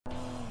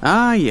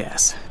Ah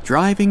yes,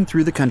 driving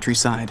through the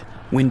countryside.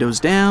 Windows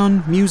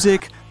down,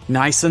 music,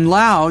 nice and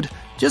loud.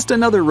 Just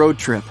another road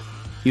trip.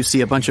 You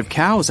see a bunch of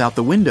cows out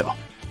the window.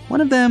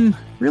 One of them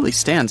really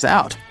stands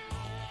out.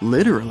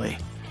 Literally.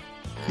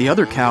 The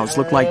other cows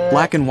look like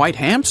black and white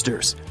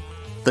hamsters.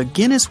 The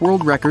Guinness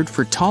World Record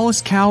for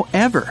tallest cow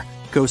ever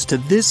goes to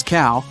this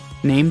cow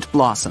named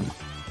Blossom.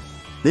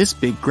 This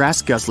big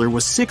grass guzzler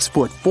was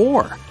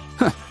 6'4".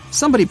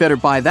 Somebody better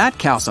buy that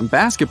cow some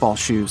basketball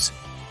shoes.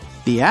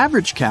 The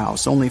average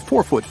cow's only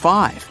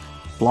 4'5".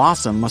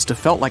 Blossom must have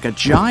felt like a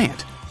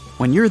giant.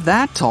 When you're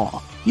that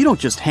tall, you don't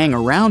just hang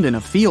around in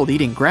a field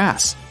eating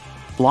grass.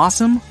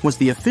 Blossom was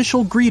the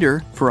official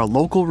greeter for a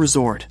local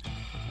resort.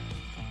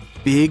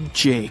 Big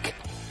Jake.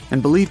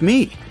 And believe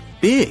me,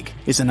 big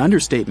is an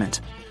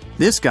understatement.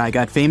 This guy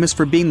got famous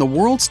for being the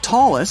world's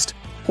tallest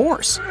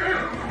horse.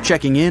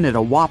 Checking in at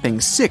a whopping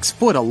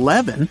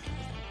 6'11".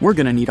 We're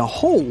gonna need a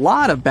whole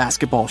lot of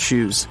basketball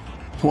shoes.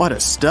 What a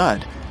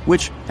stud,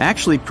 which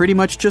actually pretty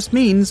much just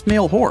means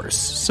male horse,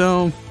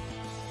 so...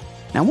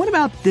 Now what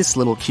about this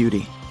little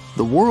cutie?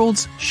 The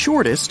world's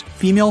shortest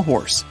female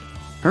horse.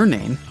 Her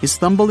name is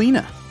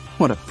Thumbelina.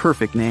 What a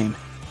perfect name.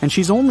 And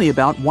she's only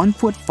about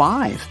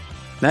 1'5".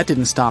 That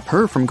didn't stop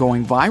her from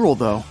going viral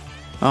though.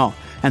 Oh,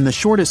 and the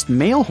shortest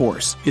male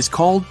horse is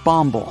called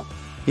Bumble.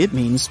 It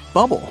means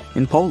bubble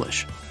in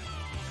Polish.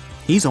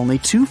 He's only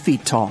 2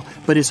 feet tall,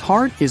 but his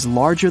heart is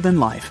larger than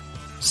life.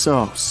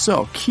 So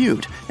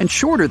cute, and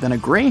shorter than a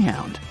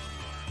greyhound.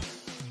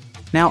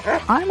 Now,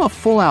 I'm a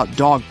full-out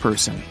dog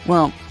person.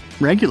 Well,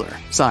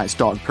 regular-sized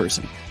dog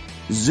person.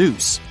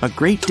 Zeus, a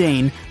Great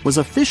Dane, was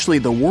officially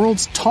the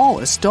world's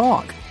tallest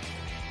dog.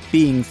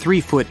 Being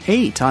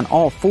 3'8" on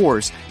all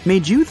fours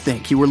made you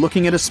think you were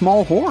looking at a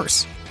small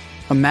horse.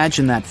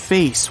 Imagine that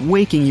face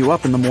waking you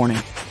up in the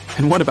morning.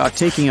 And what about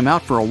taking him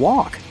out for a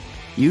walk?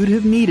 You'd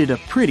have needed a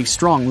pretty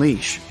strong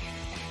leash.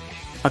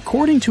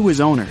 According to his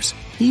owners,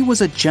 he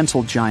was a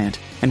gentle giant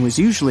and was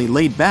usually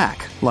laid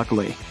back,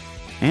 luckily.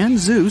 And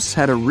Zeus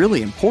had a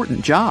really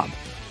important job.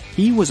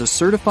 He was a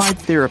certified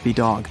therapy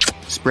dog,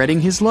 spreading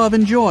his love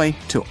and joy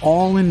to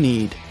all in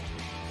need.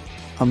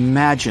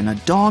 Imagine a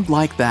dog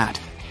like that.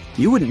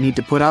 You wouldn't need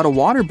to put out a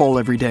water bowl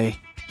every day.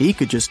 He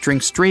could just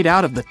drink straight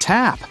out of the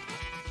tap.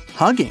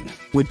 Hugging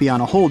would be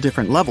on a whole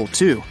different level,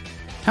 too.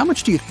 How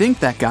much do you think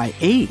that guy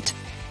ate?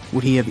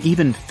 Would he have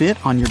even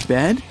fit on your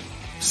bed?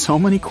 So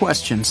many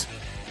questions.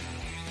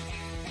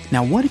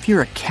 Now what if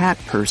you're a cat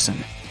person?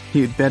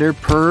 You'd better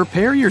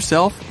prepare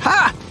yourself.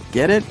 Ha!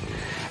 Get it?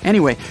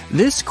 Anyway,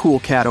 this cool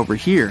cat over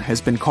here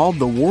has been called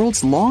the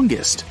world's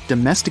longest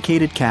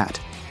domesticated cat.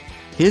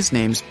 His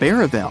name's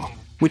Baravel,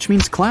 which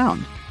means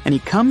clown, and he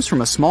comes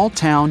from a small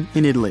town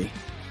in Italy.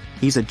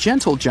 He's a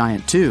gentle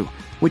giant too,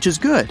 which is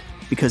good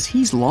because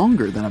he's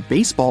longer than a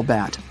baseball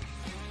bat.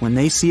 When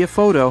they see a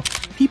photo,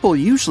 people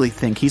usually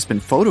think he's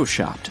been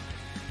photoshopped.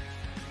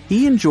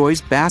 He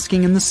enjoys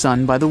basking in the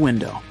sun by the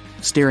window,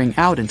 staring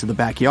out into the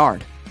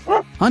backyard.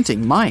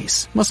 Hunting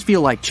mice must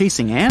feel like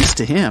chasing ants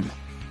to him.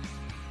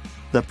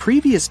 The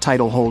previous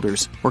title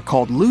holders were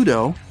called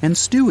Ludo and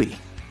Stewie,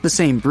 the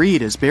same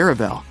breed as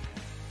Baravel.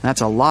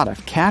 That's a lot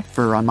of cat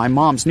fur on my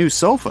mom's new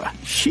sofa.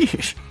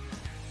 Sheesh.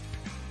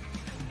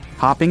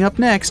 Hopping up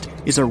next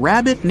is a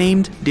rabbit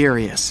named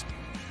Darius.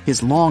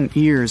 His long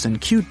ears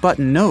and cute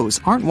button nose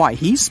aren't why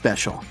he's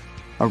special.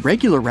 A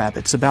regular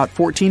rabbit's about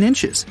 14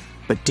 inches,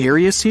 but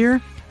Darius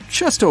here,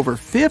 just over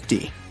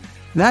 50.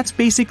 That's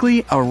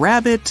basically a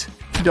rabbit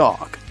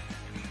dog.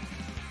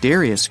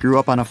 Darius grew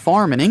up on a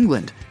farm in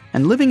England,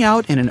 and living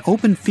out in an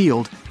open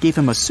field gave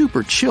him a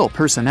super chill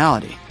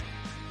personality.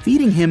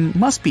 Feeding him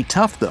must be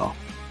tough though.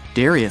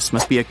 Darius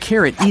must be a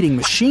carrot-eating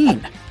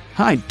machine.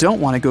 I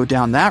don't want to go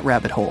down that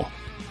rabbit hole.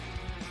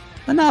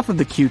 Enough of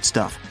the cute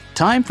stuff.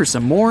 Time for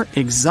some more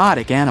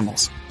exotic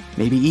animals.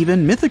 Maybe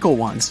even mythical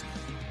ones.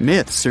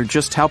 Myths are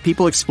just how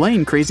people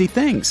explain crazy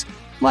things.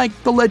 Like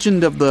the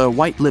legend of the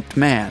white-lipped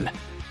man.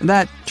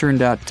 That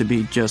turned out to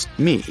be just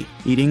me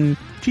eating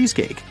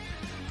cheesecake.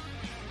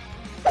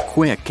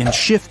 Quick and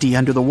shifty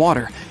under the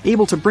water,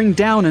 able to bring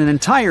down an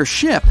entire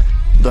ship,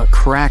 the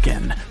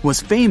Kraken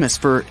was famous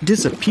for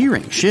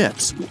disappearing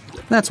ships.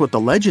 That's what the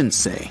legends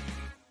say.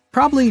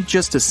 Probably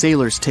just a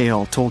sailor's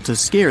tale told to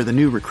scare the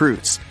new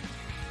recruits.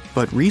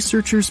 But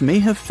researchers may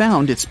have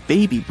found its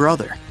baby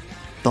brother.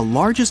 The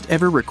largest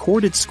ever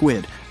recorded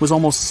squid was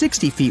almost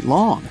 60 feet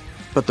long,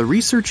 but the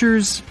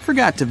researchers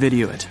forgot to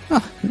video it.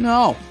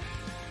 No.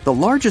 The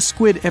largest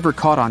squid ever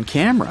caught on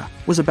camera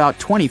was about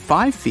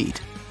 25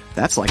 feet.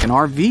 That's like an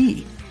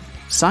RV.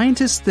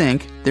 Scientists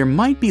think there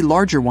might be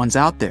larger ones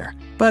out there,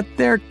 but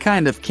they're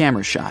kind of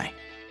camera shy.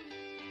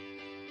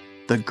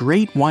 The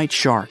great white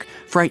shark,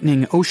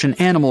 frightening ocean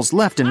animals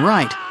left and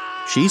right.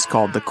 She's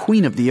called the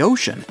Queen of the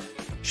Ocean.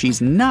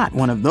 She's not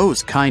one of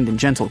those kind and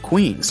gentle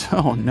queens.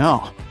 Oh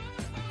no.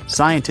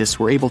 Scientists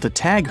were able to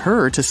tag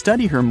her to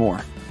study her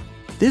more.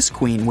 This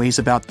queen weighs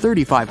about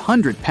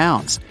 3,500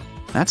 pounds.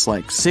 That's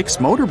like 6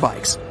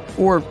 motorbikes,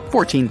 or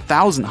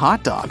 14,000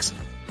 hot dogs.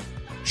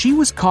 She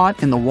was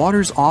caught in the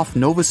waters off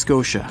Nova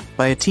Scotia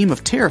by a team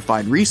of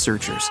terrified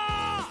researchers.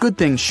 Good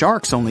thing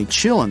sharks only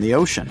chill in the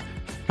ocean.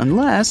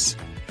 Unless,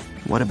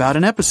 what about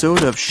an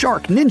episode of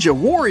Shark Ninja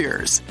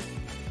Warriors?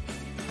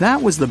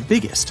 That was the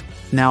biggest.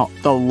 Now,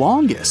 the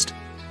longest.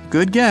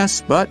 Good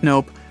guess, but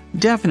nope,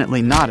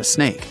 definitely not a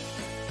snake.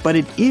 But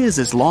it is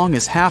as long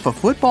as half a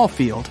football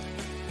field.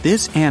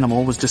 This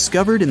animal was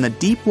discovered in the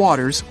deep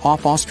waters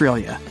off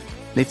Australia.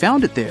 They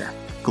found it there,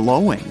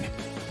 glowing.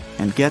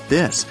 And get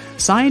this,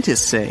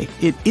 scientists say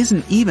it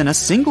isn't even a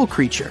single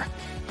creature.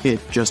 It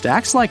just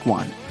acts like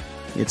one.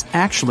 It's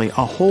actually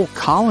a whole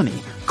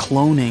colony,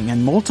 cloning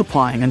and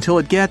multiplying until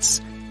it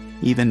gets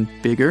even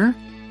bigger.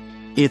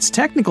 Its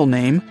technical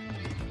name,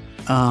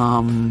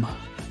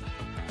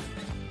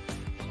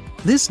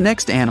 This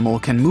next animal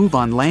can move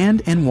on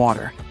land and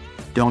water.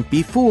 Don't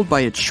be fooled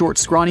by its short,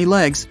 scrawny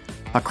legs.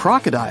 A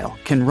crocodile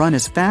can run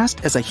as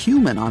fast as a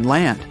human on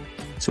land.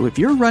 So if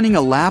you're running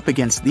a lap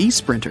against these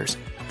sprinters,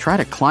 try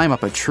to climb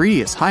up a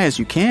tree as high as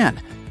you can.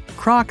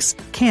 Crocs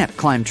can't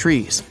climb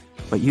trees,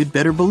 but you'd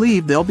better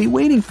believe they'll be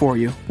waiting for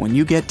you when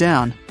you get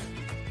down.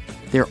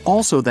 They're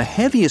also the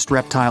heaviest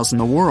reptiles in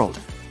the world.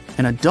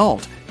 An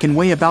adult can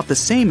weigh about the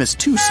same as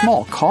 2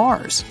 small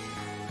cars.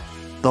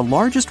 The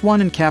largest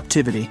one in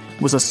captivity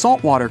was a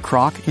saltwater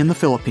croc in the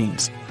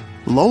Philippines.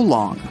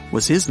 Lolong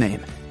was his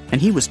name,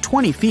 and he was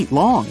 20 feet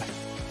long.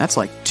 That's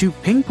like 2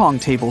 ping pong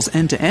tables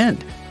end to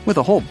end, with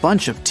a whole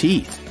bunch of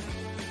teeth.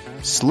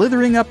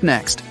 Slithering up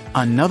next,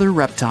 another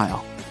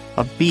reptile,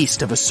 a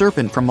beast of a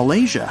serpent from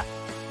Malaysia.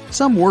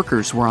 Some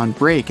workers were on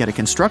break at a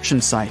construction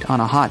site on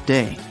a hot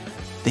day.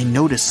 They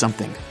noticed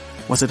something.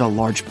 Was it a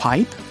large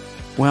pipe?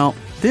 Well,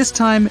 this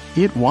time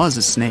it was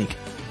a snake.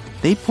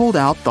 They pulled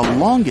out the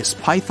longest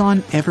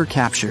python ever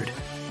captured.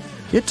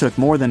 It took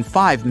more than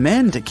 5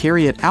 men to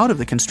carry it out of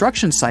the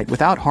construction site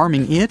without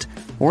harming it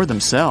or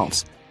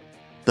themselves.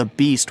 The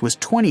beast was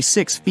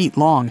 26 feet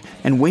long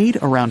and weighed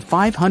around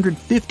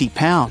 550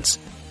 pounds.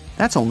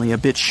 That's only a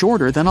bit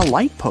shorter than a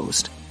light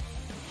post.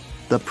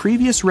 The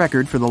previous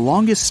record for the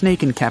longest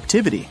snake in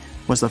captivity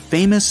was the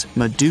famous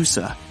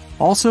Medusa,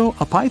 also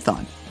a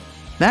python.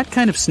 That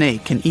kind of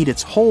snake can eat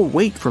its whole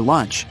weight for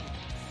lunch.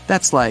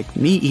 That's like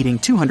me eating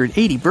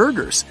 280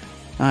 burgers.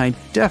 I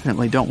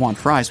definitely don't want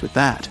fries with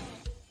that.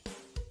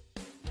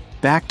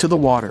 Back to the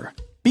water.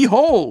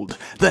 Behold,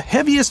 the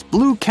heaviest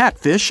blue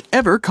catfish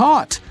ever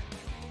caught!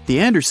 The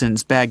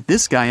Andersons bagged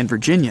this guy in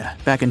Virginia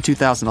back in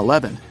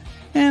 2011,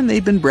 and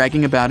they've been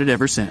bragging about it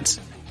ever since.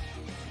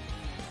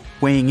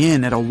 Weighing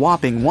in at a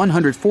whopping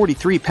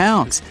 143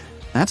 pounds,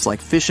 that's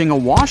like fishing a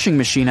washing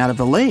machine out of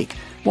the lake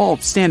while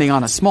standing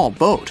on a small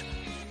boat.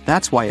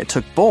 That's why it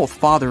took both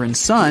father and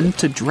son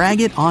to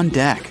drag it on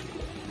deck.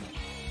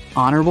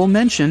 Honorable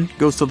mention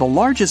goes to the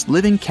largest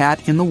living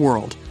cat in the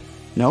world.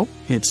 Nope,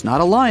 it's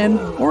not a lion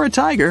or a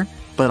tiger,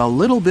 but a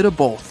little bit of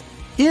both.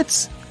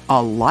 It's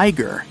a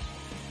liger.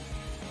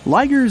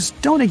 Ligers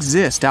don't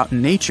exist out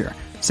in nature,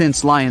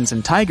 since lions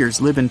and tigers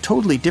live in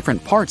totally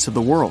different parts of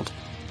the world.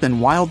 In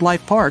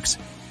wildlife parks,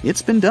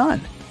 it's been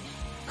done.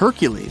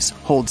 Hercules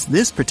holds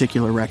this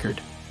particular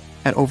record.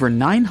 At over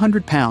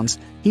 900 pounds,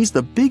 he's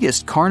the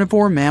biggest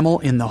carnivore mammal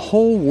in the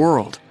whole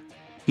world.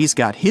 He's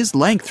got his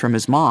length from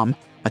his mom,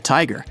 a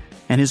tiger,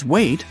 and his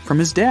weight from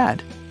his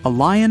dad, a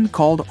lion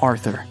called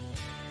Arthur.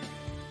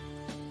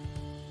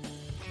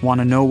 Want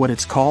to know what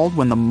it's called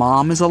when the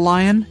mom is a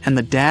lion and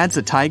the dad's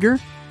a tiger?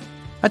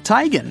 A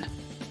tigon.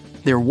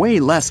 They're way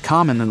less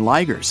common than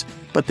ligers,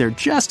 but they're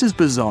just as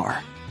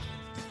bizarre.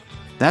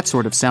 That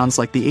sort of sounds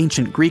like the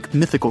ancient Greek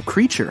mythical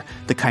creature,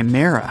 the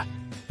chimera.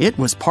 It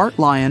was part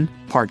lion,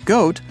 part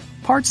goat,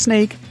 part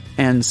snake,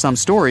 and some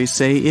stories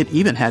say it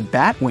even had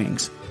bat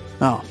wings.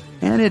 Oh,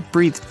 and it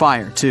breathed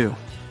fire too.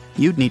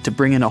 You'd need to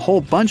bring in a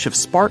whole bunch of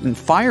Spartan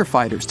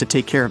firefighters to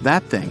take care of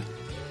that thing.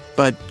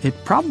 But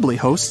it probably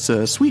hosts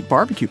a sweet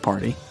barbecue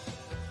party.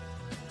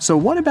 So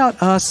what about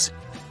us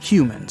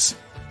humans?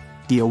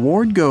 The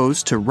award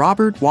goes to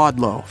Robert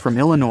Wadlow from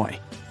Illinois.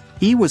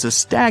 He was a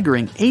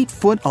staggering 8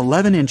 foot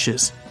 11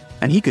 inches,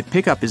 and he could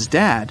pick up his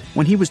dad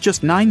when he was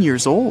just 9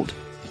 years old.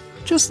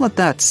 Just let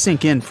that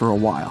sink in for a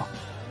while.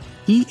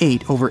 He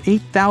ate over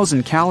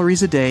 8,000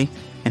 calories a day,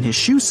 and his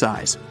shoe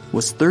size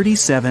was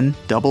 37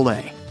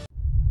 AA.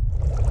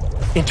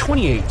 In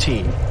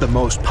 2018, the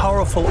most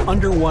powerful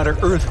underwater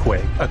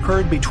earthquake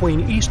occurred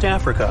between East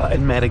Africa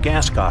and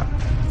Madagascar.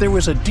 There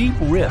was a deep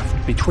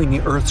rift between the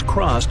Earth's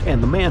crust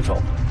and the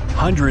mantle.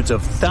 Hundreds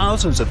of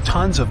thousands of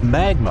tons of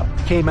magma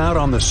came out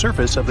on the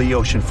surface of the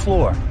ocean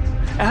floor.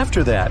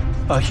 After that,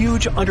 a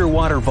huge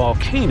underwater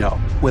volcano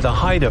with a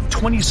height of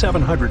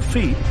 2,700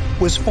 feet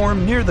was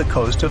formed near the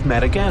coast of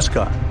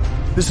Madagascar.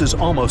 This is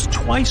almost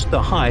twice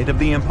the height of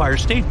the Empire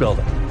State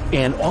Building,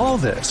 and all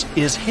this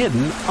is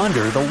hidden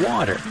under the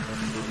water.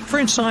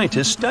 French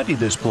scientists studied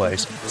this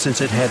place since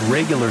it had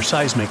regular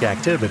seismic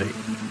activity.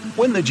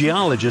 When the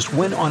geologists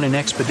went on an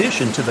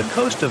expedition to the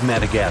coast of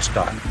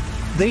Madagascar,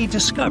 they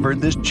discovered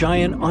this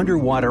giant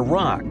underwater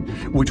rock,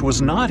 which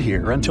was not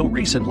here until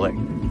recently.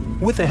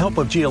 With the help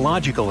of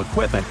geological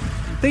equipment,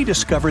 they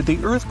discovered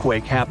the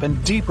earthquake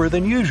happened deeper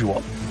than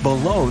usual,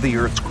 below the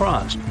Earth's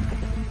crust.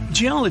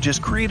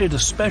 Geologists created a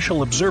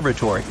special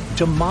observatory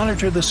to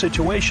monitor the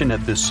situation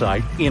at this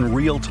site in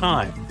real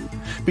time.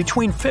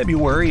 Between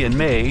February and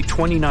May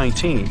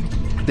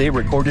 2019, they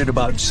recorded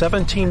about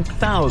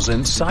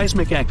 17,000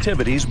 seismic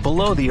activities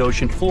below the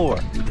ocean floor.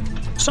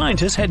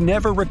 Scientists had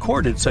never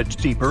recorded such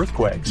deep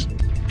earthquakes.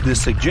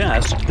 This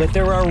suggests that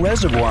there are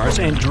reservoirs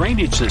and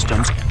drainage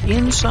systems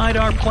inside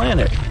our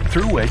planet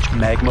through which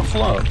magma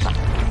flows.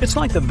 It's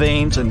like the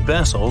veins and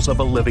vessels of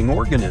a living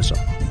organism.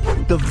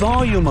 The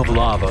volume of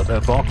lava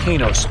the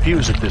volcano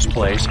spews at this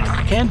place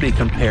can be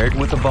compared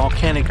with the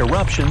volcanic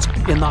eruptions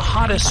in the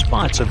hottest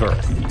spots of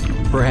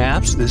Earth.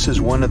 Perhaps this is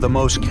one of the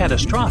most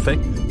catastrophic,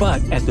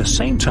 but at the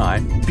same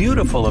time,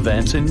 beautiful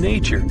events in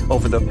nature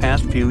over the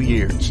past few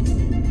years.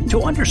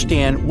 To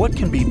understand what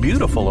can be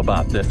beautiful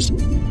about this,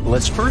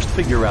 let's first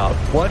figure out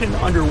what an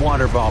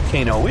underwater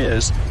volcano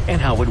is and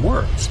how it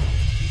works.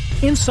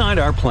 Inside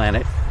our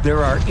planet,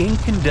 there are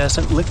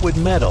incandescent liquid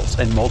metals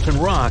and molten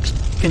rocks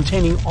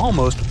containing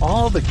almost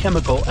all the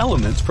chemical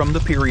elements from the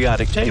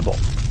periodic table.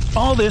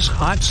 All this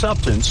hot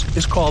substance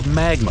is called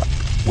magma,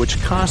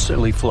 which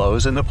constantly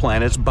flows in the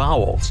planet's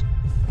bowels.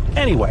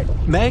 Anyway,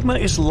 magma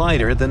is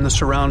lighter than the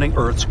surrounding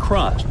Earth's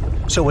crust,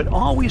 so it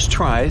always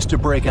tries to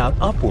break out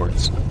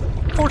upwards.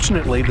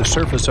 Fortunately, the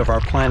surface of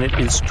our planet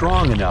is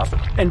strong enough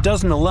and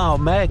doesn't allow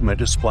magma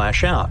to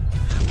splash out.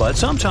 But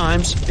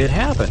sometimes it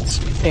happens,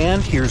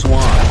 and here's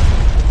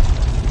why.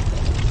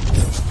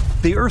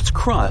 The Earth's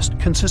crust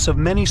consists of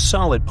many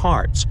solid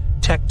parts,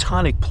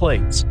 tectonic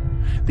plates.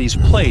 These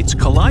plates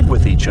collide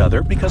with each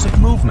other because of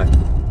movement.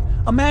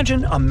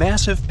 Imagine a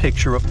massive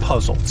picture of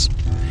puzzles.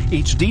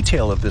 Each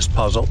detail of this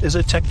puzzle is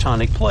a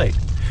tectonic plate,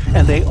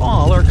 and they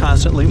all are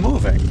constantly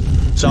moving.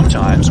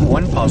 Sometimes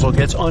one puzzle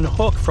gets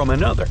unhooked from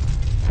another.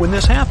 When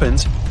this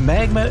happens,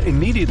 magma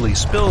immediately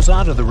spills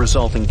out of the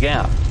resulting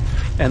gap,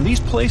 and these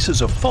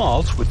places of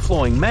faults with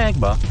flowing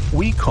magma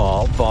we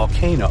call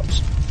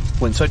volcanoes.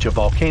 When such a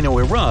volcano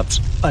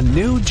erupts, a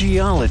new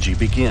geology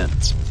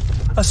begins.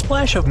 A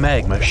splash of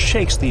magma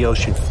shakes the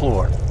ocean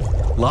floor.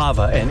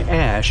 Lava and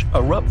ash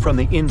erupt from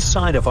the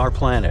inside of our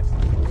planet.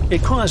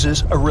 It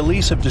causes a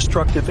release of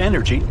destructive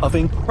energy of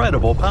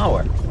incredible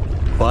power.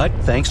 But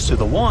thanks to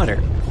the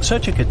water,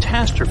 such a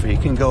catastrophe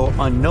can go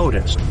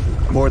unnoticed.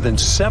 More than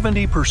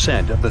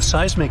 70% of the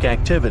seismic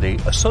activity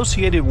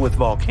associated with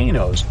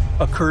volcanoes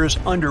occurs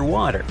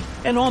underwater,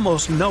 and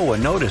almost no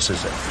one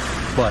notices it.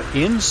 But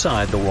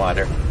inside the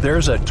water,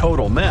 there's a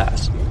total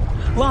mess.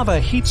 Lava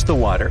heats the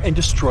water and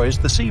destroys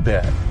the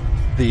seabed.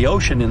 The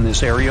ocean in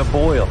this area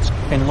boils,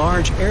 and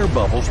large air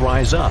bubbles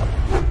rise up.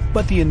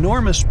 But the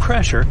enormous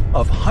pressure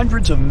of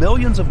hundreds of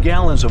millions of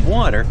gallons of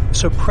water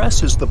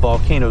suppresses the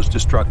volcano's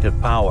destructive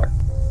power.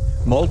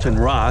 Molten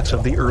rocks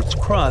of the Earth's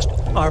crust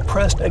are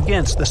pressed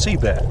against the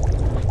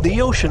seabed.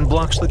 The ocean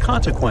blocks the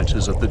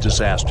consequences of the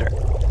disaster,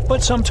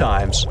 but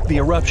sometimes the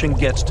eruption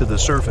gets to the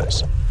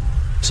surface.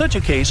 Such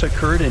a case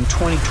occurred in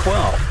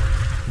 2012.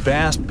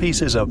 Vast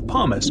pieces of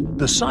pumice,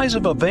 the size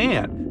of a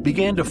van,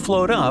 began to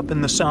float up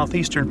in the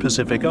southeastern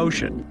Pacific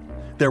Ocean.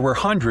 There were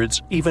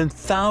hundreds, even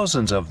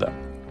thousands of them.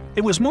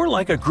 It was more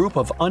like a group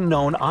of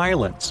unknown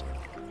islands.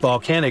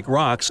 Volcanic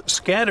rocks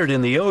scattered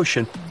in the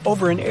ocean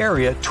over an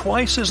area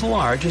twice as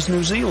large as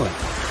New Zealand.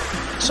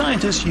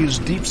 Scientists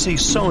used deep-sea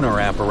sonar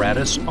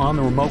apparatus on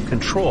the remote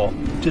control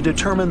to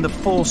determine the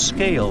full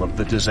scale of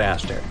the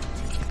disaster.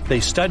 They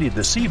studied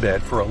the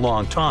seabed for a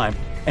long time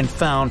and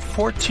found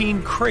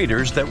 14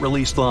 craters that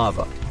released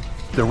lava.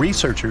 The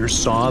researchers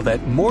saw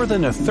that more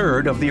than a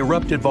third of the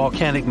erupted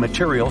volcanic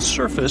material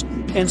surfaced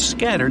and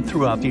scattered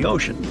throughout the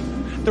ocean.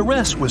 The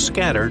rest was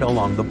scattered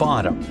along the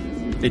bottom.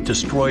 It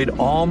destroyed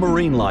all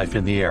marine life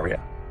in the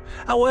area.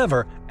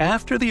 However,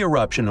 after the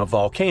eruption of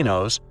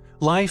volcanoes,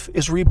 life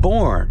is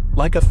reborn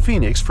like a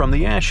phoenix from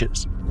the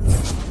ashes.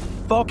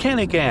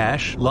 Volcanic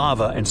ash,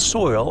 lava, and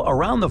soil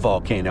around the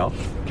volcano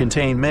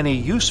contain many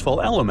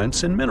useful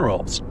elements and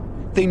minerals.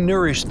 They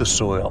nourish the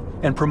soil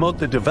and promote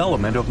the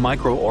development of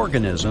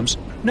microorganisms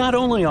not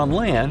only on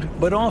land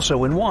but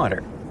also in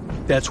water.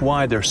 That's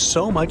why there's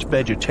so much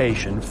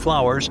vegetation,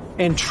 flowers,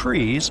 and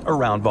trees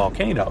around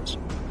volcanoes.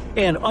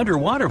 And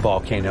underwater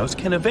volcanoes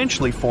can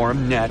eventually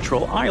form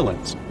natural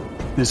islands.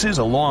 This is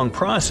a long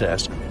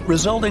process,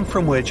 resulting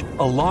from which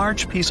a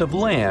large piece of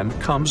land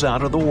comes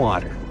out of the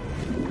water.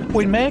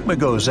 When magma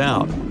goes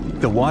out,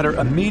 the water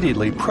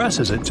immediately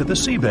presses it to the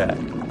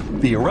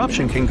seabed. The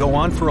eruption can go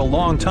on for a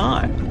long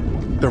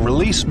time. The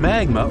released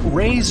magma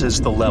raises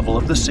the level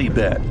of the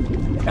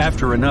seabed.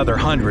 After another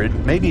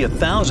 100, maybe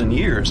 1,000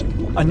 years,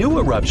 a new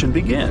eruption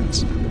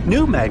begins.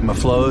 New magma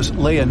flows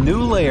lay a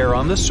new layer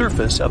on the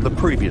surface of the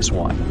previous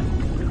one.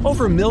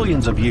 Over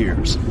millions of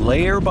years,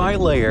 layer by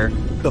layer,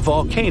 the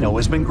volcano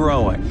has been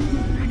growing.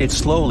 It's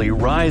slowly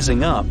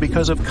rising up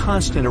because of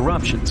constant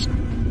eruptions.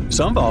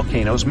 Some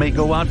volcanoes may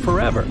go out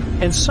forever,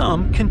 and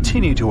some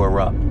continue to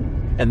erupt.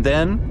 And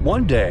then,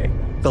 one day,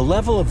 the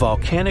level of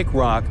volcanic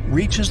rock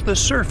reaches the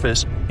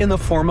surface in the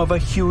form of a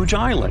huge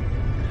island.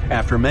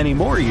 After many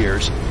more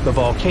years, the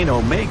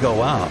volcano may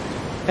go out,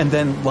 and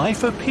then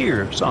life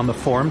appears on the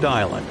formed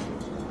island.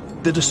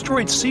 The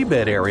destroyed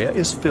seabed area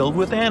is filled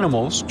with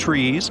animals,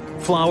 trees,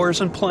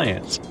 flowers, and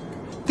plants.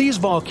 These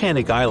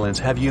volcanic islands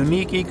have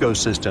unique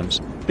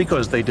ecosystems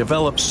because they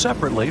develop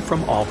separately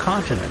from all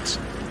continents.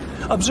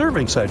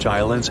 Observing such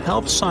islands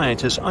helps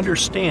scientists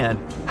understand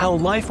how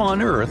life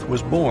on Earth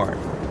was born.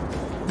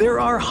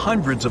 There are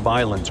hundreds of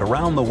islands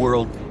around the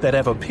world that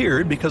have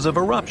appeared because of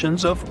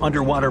eruptions of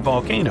underwater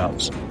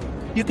volcanoes.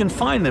 You can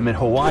find them in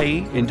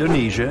Hawaii,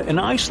 Indonesia, and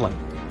Iceland.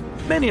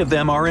 Many of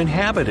them are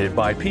inhabited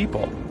by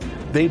people.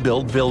 They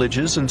build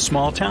villages and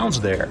small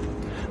towns there.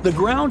 The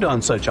ground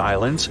on such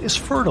islands is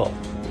fertile.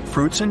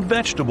 Fruits and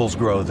vegetables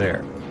grow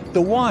there.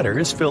 The water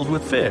is filled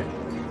with fish.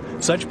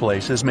 Such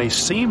places may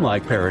seem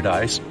like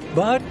paradise,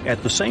 but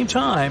at the same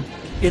time,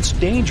 it's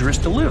dangerous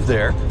to live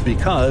there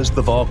because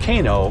the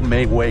volcano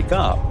may wake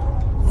up.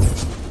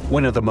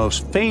 One of the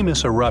most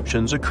famous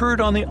eruptions occurred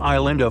on the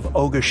island of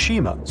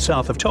Ogashima,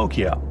 south of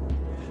Tokyo.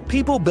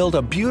 People built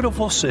a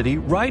beautiful city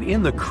right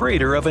in the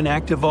crater of an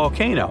active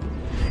volcano,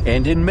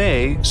 and in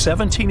May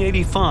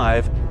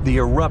 1785, the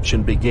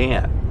eruption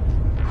began.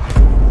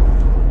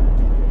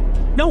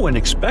 No one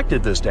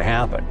expected this to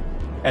happen.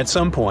 At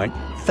some point,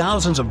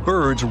 thousands of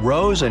birds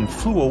rose and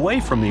flew away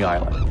from the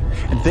island,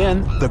 and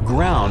then the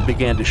ground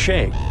began to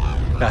shake.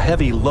 A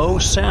heavy, low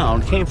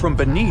sound came from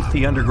beneath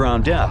the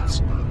underground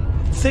depths.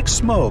 Thick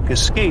smoke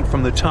escaped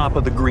from the top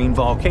of the green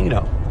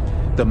volcano.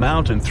 The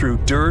mountain threw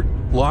dirt,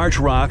 large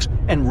rocks,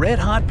 and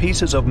red-hot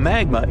pieces of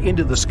magma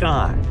into the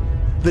sky.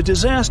 The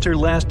disaster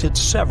lasted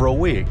several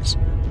weeks.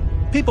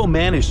 People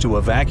managed to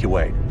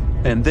evacuate,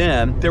 and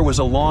then there was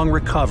a long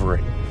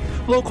recovery.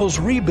 Locals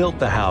rebuilt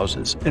the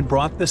houses and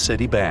brought the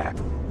city back.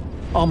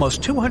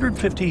 Almost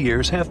 250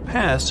 years have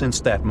passed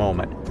since that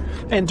moment,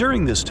 and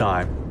during this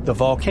time, the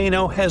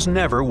volcano has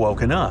never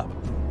woken up.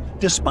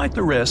 Despite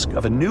the risk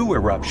of a new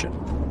eruption,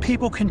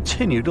 people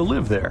continue to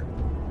live there.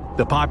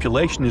 The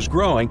population is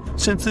growing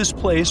since this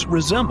place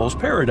resembles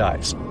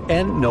paradise,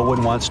 and no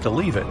one wants to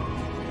leave it.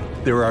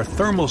 There are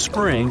thermal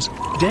springs,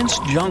 dense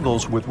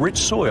jungles with rich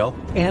soil,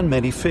 and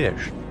many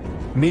fish.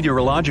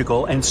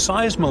 Meteorological and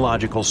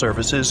seismological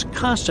services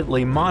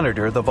constantly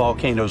monitor the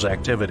volcano's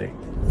activity.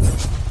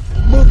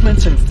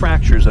 Movements and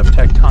fractures of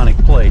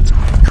tectonic plates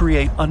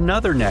create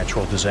another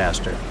natural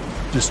disaster: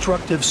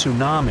 destructive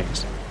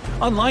tsunamis.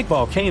 Unlike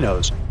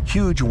volcanoes,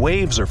 huge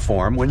waves are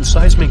formed when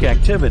seismic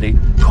activity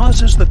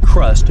causes the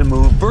crust to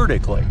move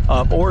vertically,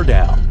 up or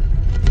down.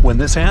 When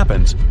this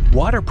happens,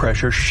 water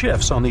pressure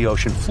shifts on the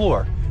ocean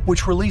floor,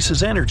 which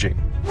releases energy.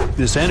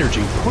 This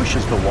energy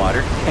pushes the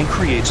water and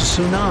creates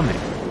a tsunami.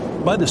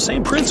 By the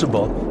same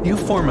principle, you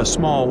form a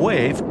small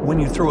wave when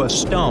you throw a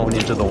stone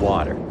into the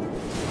water.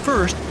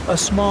 First, a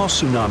small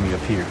tsunami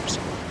appears.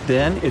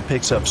 Then it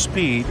picks up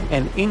speed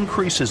and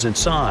increases in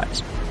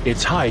size.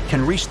 Its height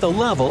can reach the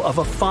level of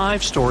a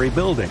 5-story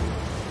building.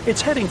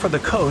 It's heading for the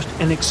coast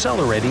and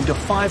accelerating to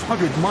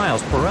 500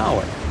 miles per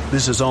hour.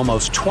 This is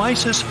almost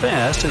twice as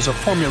fast as a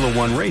Formula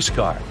One race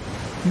car.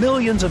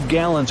 Millions of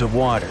gallons of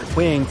water,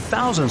 weighing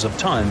thousands of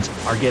tons,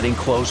 are getting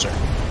closer.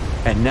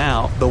 And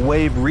now the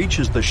wave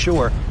reaches the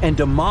shore and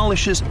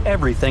demolishes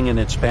everything in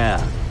its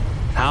path.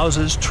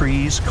 Houses,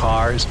 trees,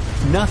 cars,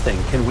 nothing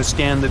can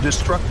withstand the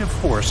destructive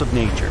force of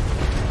nature.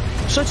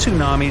 Such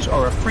tsunamis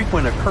are a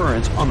frequent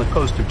occurrence on the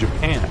coast of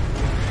Japan.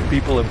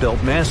 People have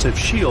built massive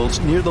shields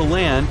near the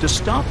land to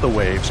stop the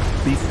waves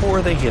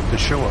before they hit the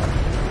shore.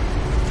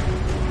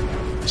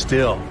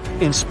 Still,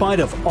 in spite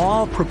of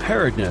all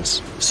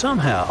preparedness,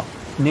 somehow,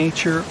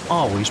 nature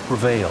always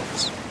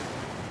prevails.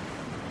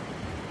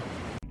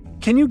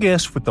 Can you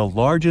guess what the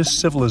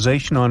largest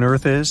civilization on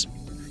Earth is?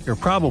 You're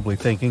probably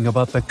thinking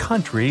about the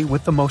country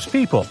with the most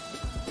people.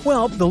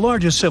 Well, the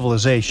largest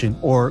civilization,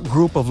 or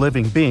group of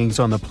living beings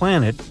on the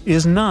planet,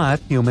 is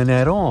not human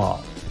at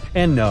all.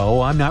 And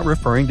no, I'm not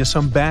referring to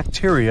some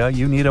bacteria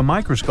you need a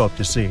microscope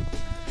to see.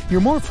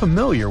 You're more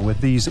familiar with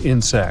these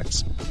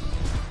insects.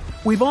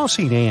 We've all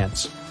seen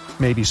ants.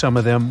 Maybe some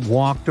of them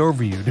walked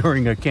over you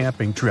during a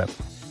camping trip.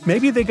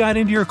 Maybe they got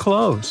into your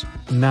clothes.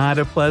 Not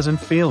a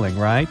pleasant feeling,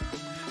 right?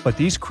 But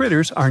these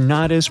critters are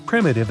not as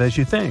primitive as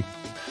you think.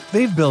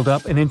 They've built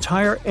up an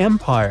entire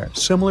empire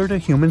similar to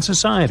human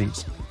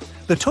societies.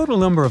 The total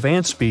number of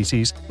ant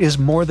species is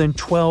more than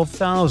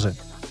 12,000.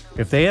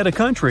 If they had a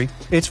country,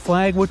 its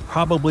flag would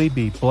probably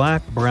be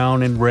black,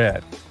 brown, and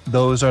red.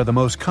 Those are the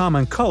most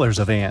common colors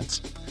of ants.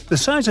 The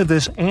size of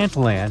this ant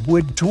land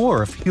would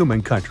dwarf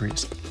human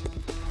countries.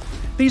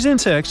 These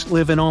insects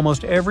live in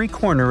almost every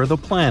corner of the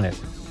planet.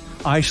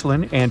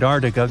 Iceland,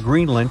 Antarctica,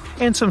 Greenland,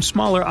 and some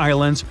smaller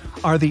islands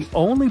are the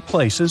only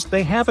places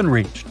they haven't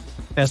reached.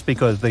 That's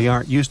because they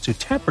aren't used to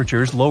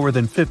temperatures lower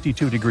than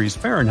 52 degrees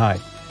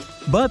Fahrenheit.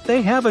 But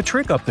they have a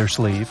trick up their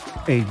sleeve,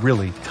 a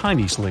really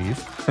tiny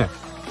sleeve.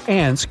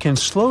 Ants can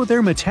slow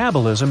their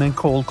metabolism in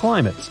cold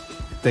climates.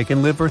 They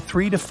can live for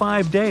 3 to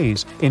 5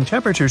 days in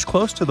temperatures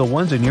close to the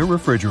ones in your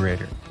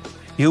refrigerator.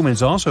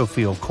 Humans also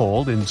feel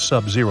cold in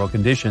sub-zero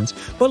conditions,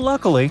 but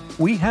luckily,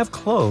 we have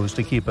clothes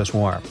to keep us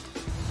warm.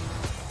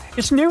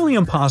 It's nearly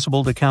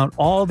impossible to count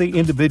all the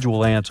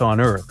individual ants on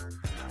Earth.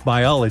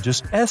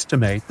 Biologists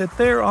estimate that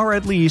there are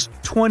at least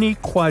 20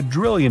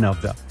 quadrillion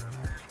of them.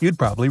 You'd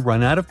probably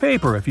run out of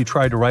paper if you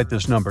tried to write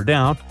this number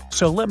down,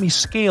 so let me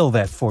scale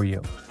that for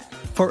you.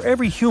 For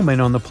every human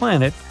on the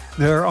planet,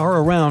 there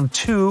are around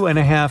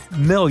 2.5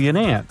 million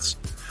ants.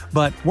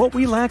 But what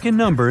we lack in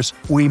numbers,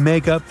 we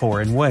make up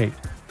for in weight.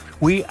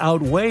 We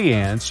outweigh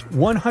ants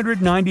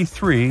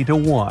 193 to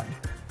 1.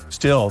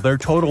 Still, their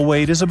total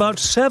weight is about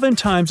 7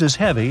 times as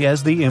heavy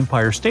as the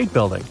Empire State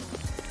Building.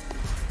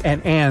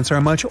 And ants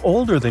are much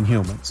older than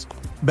humans.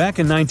 Back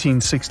in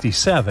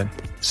 1967,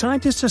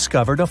 scientists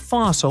discovered a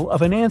fossil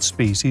of an ant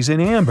species in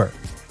amber.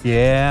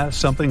 Yeah,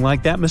 something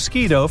like that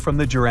mosquito from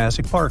the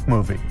Jurassic Park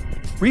movie.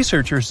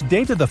 Researchers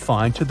dated the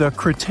find to the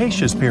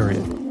Cretaceous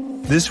period.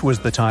 This was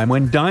the time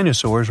when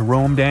dinosaurs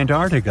roamed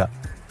Antarctica.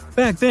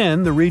 Back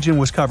then, the region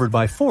was covered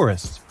by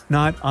forests,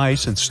 not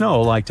ice and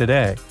snow like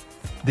today.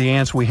 The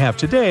ants we have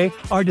today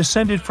are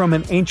descended from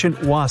an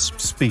ancient wasp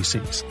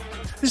species.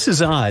 This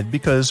is odd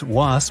because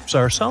wasps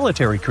are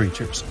solitary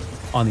creatures.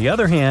 On the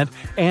other hand,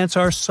 ants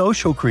are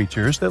social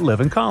creatures that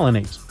live in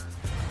colonies.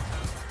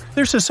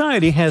 Their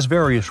society has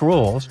various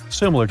roles,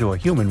 similar to a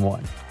human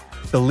one.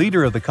 The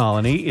leader of the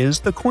colony is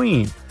the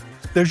queen.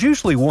 There's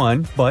usually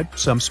one, but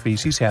some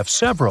species have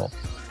several.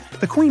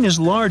 The queen is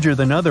larger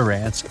than other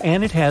ants,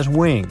 and it has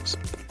wings.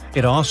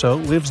 It also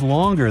lives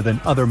longer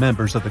than other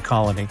members of the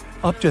colony,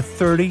 up to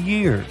 30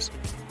 years.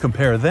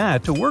 Compare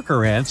that to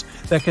worker ants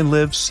that can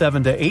live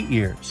 7 to 8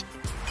 years.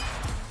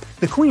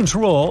 The queen's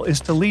role is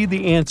to lead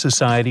the ant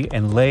society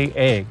and lay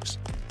eggs.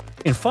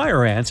 In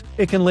fire ants,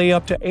 it can lay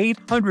up to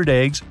 800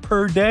 eggs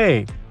per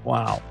day.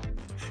 Wow.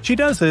 She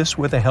does this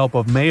with the help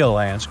of male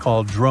ants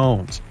called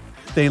drones.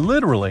 They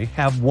literally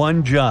have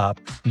one job: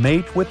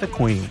 mate with the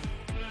queen.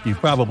 You've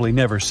probably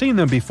never seen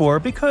them before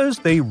because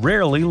they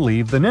rarely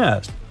leave the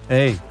nest.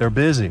 Hey, they're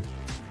busy.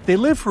 They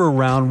live for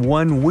around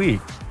 1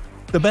 week.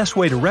 The best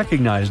way to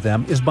recognize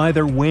them is by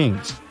their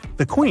wings.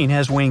 The queen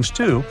has wings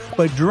too,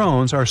 but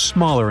drones are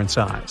smaller in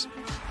size.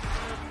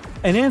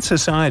 An ant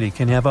society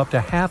can have up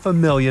to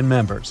 500,000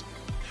 members.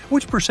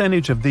 Which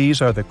percentage of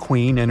these are the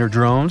queen and her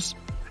drones?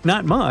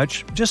 Not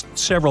much, just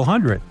several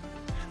hundred.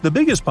 The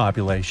biggest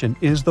population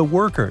is the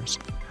workers.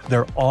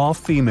 They're all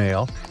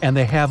female, and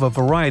they have a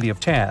variety of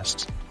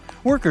tasks.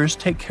 Workers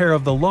take care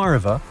of the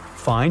larvae,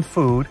 find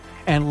food,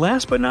 and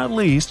last but not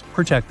least,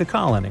 protect the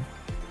colony.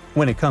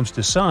 When it comes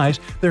to size,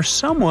 they're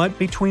somewhat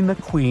between the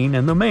queen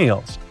and the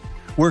males.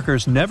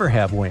 Workers never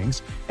have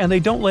wings, and they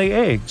don't lay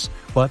eggs,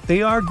 but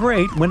they are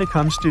great when it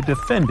comes to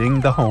defending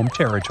the home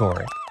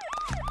territory.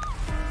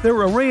 Their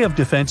array of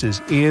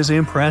defenses is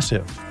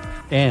impressive.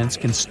 Ants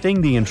can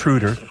sting the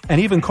intruder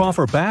and even call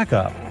for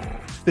backup.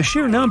 The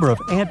sheer number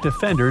of ant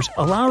defenders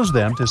allows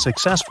them to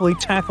successfully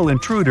tackle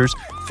intruders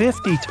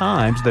 50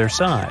 times their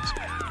size.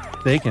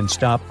 They can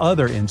stop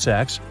other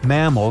insects,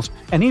 mammals,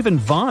 and even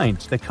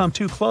vines that come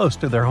too close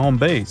to their home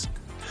base.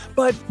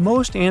 But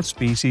most ant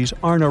species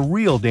aren't a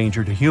real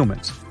danger to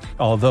humans,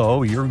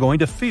 although you're going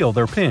to feel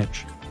their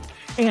pinch.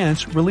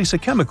 Ants release a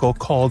chemical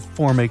called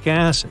formic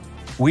acid.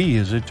 We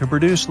use it to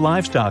produce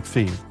livestock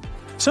feed.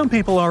 Some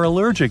people are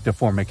allergic to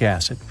formic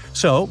acid,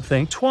 so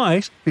think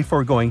twice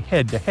before going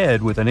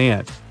head-to-head with an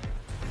ant.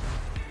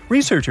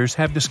 Researchers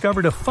have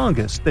discovered a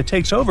fungus that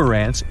takes over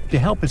ants to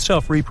help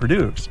itself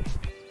reproduce.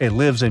 It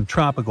lives in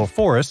tropical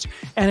forests,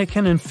 and it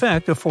can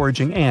infect a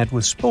foraging ant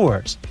with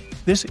spores.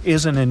 This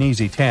isn't an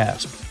easy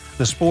task.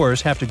 The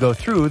spores have to go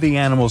through the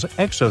animal's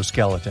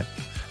exoskeleton.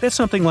 That's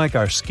something like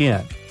our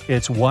skin.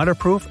 It's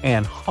waterproof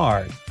and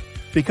hard.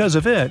 Because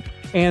of it,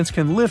 ants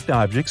can lift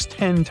objects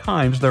 10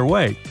 times their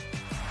weight.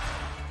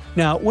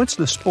 Now, once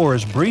the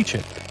spores breach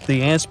it,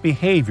 the ant's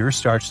behavior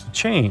starts to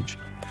change.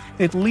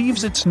 It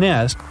leaves its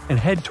nest and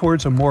head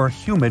towards a more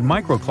humid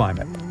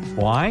microclimate.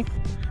 Why?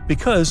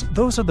 Because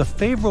those are the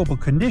favorable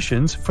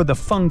conditions for the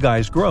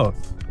fungi's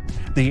growth.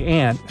 The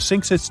ant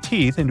sinks its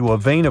teeth into a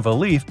vein of a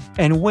leaf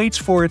and waits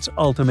for its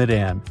ultimate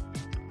end.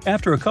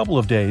 After a couple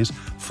of days,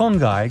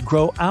 fungi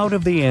grow out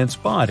of the ant's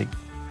body.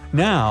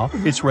 Now,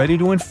 it's ready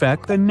to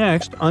infect the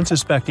next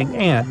unsuspecting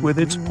ant with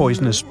its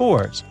poisonous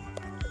spores.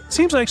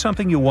 Seems like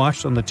something you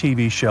watched on the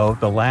TV show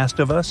The Last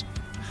of Us?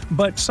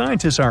 But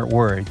scientists aren't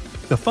worried.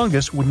 The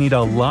fungus would need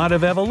a lot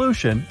of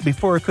evolution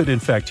before it could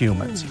infect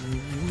humans.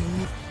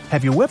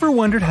 Have you ever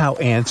wondered how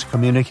ants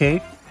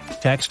communicate?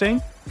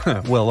 Texting?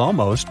 Well,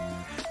 almost.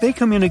 They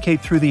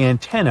communicate through the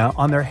antenna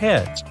on their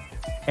heads.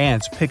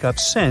 Ants pick up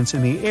scents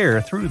in the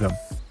air through them.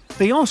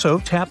 They also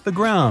tap the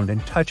ground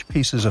and touch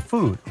pieces of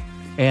food.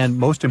 And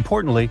most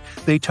importantly,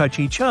 they touch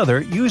each other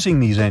using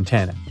these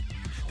antennae.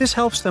 This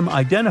helps them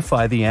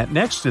identify the ant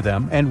next to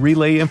them and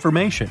relay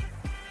information.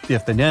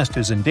 If the nest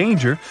is in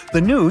danger,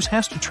 the news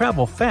has to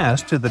travel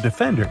fast to the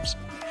defenders.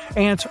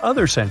 Ants'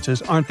 other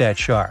senses aren't that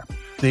sharp.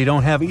 They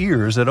don't have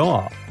ears at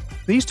all.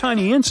 These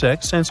tiny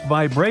insects sense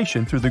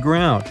vibration through the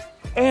ground.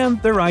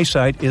 And their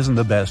eyesight isn't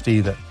the best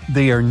either.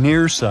 They are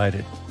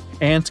nearsighted.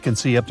 Ants can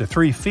see up to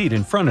 3 feet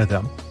in front of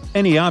them.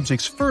 Any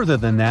objects further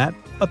than that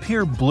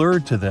appear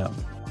blurred to them.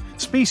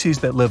 Species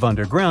that live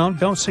underground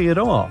don't see at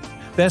all.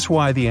 That's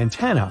why the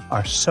antennae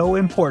are so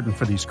important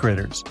for these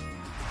critters.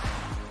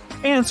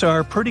 Ants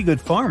are pretty good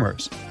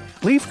farmers.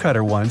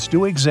 Leafcutter ones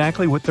do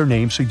exactly what their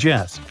name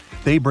suggests.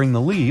 They bring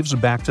the leaves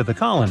back to the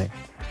colony.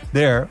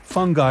 There,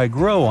 fungi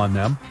grow on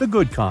them, the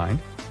good kind.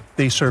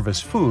 They serve as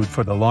food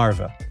for the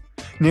larvae.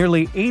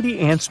 Nearly 80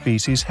 ant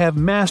species have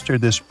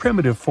mastered this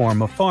primitive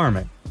form of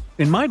farming.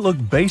 It might look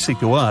basic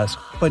to us,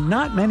 but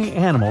not many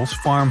animals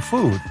farm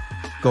food.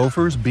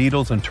 Gophers,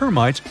 beetles, and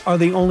termites are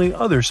the only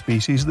other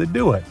species that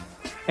do it.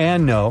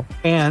 And no,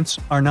 ants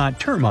are not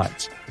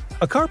termites.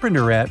 A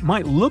carpenter ant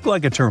might look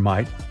like a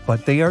termite,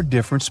 but they are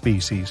different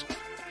species.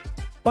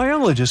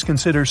 Biologists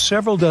consider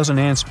several dozen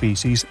ant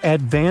species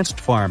advanced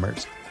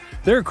farmers.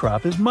 Their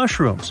crop is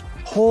mushrooms,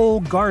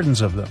 whole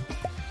gardens of them.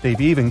 They've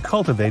even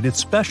cultivated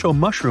special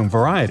mushroom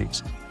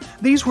varieties.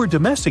 These were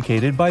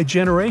domesticated by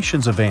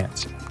generations of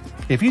ants.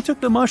 If you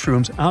took the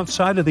mushrooms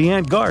outside of the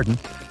ant garden,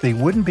 they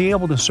wouldn't be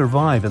able to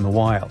survive in the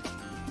wild.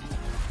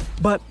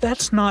 But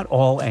that's not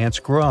all ants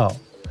grow.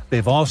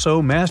 They've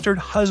also mastered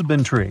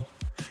husbandry.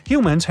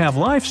 Humans have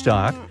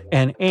livestock,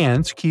 and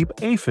ants keep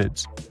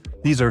aphids.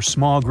 These are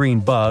small green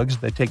bugs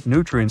that take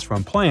nutrients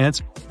from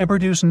plants and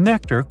produce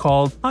nectar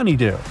called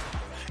honeydew.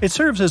 It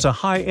serves as a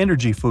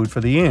high-energy food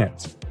for the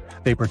ants.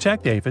 They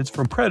protect aphids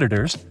from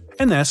predators,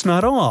 and that's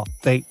not all.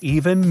 They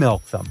even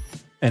milk them.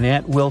 An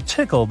ant will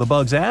tickle the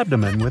bug's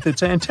abdomen with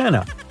its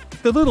antenna.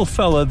 The little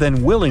fella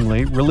then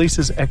willingly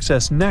releases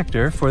excess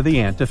nectar for the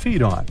ant to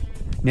feed on.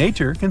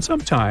 Nature can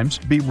sometimes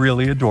be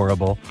really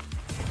adorable.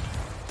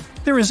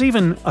 There is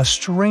even a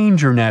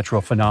stranger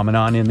natural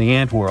phenomenon in the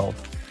ant world.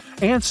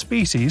 Ant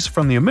species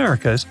from the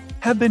Americas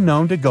have been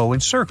known to go in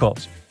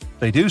circles.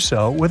 They do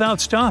so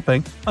without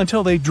stopping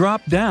until they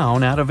drop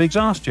down out of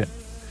exhaustion.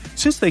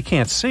 Since they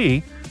can't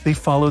see, they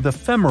follow the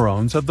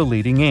pheromones of the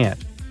leading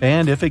ant,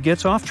 and if it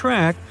gets off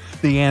track,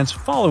 the ants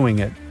following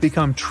it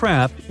become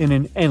trapped in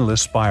an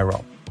endless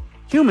spiral.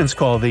 Humans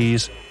call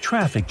these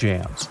traffic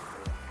jams.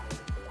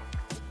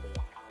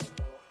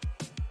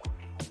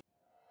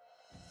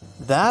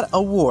 That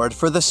award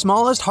for the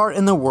smallest heart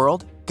in the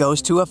world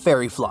goes to a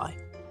fairy fly.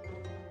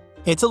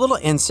 It's a little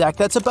insect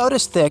that's about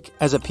as thick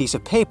as a piece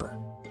of paper.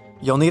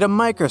 You'll need a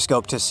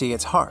microscope to see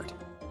its heart.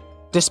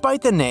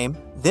 Despite the name,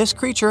 this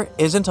creature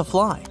isn't a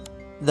fly.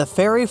 The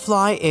fairy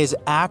fly is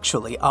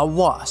actually a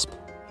wasp.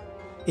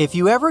 If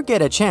you ever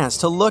get a chance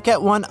to look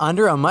at one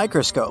under a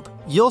microscope,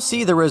 you'll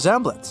see the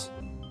resemblance.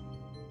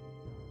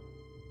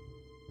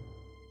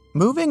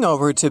 Moving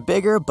over to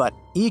bigger but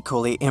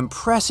equally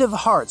impressive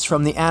hearts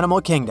from the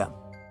animal kingdom.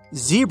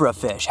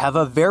 Zebrafish have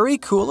a very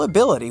cool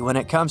ability when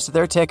it comes to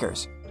their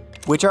tickers,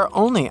 which are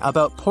only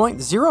about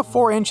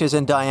 0.04 inches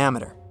in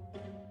diameter.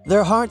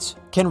 Their hearts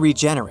can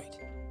regenerate.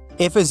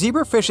 If a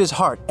zebrafish's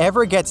heart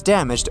ever gets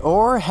damaged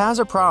or has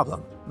a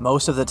problem,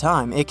 most of the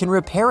time it can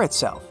repair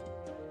itself.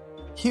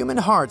 Human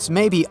hearts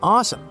may be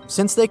awesome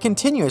since they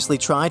continuously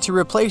try to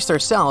replace their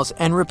cells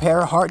and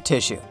repair heart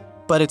tissue,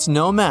 but it's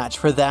no match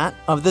for that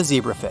of the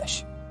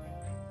zebrafish.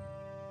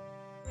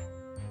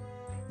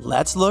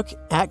 Let's look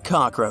at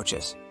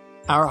cockroaches.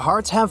 Our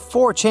hearts have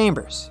 4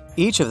 chambers,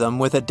 each of them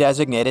with a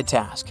designated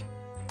task.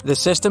 The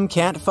system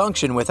can't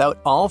function without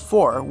all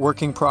 4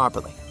 working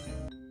properly.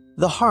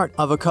 The heart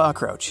of a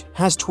cockroach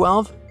has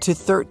 12 to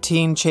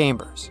 13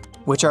 chambers,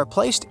 which are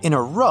placed in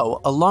a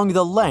row along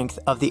the length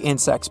of the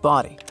insect's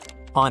body,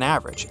 on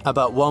average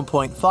about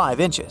 1.5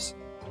 inches.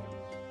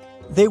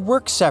 They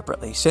work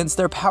separately since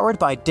they're powered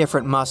by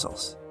different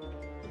muscles.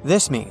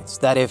 This means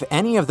that if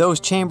any of those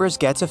chambers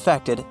gets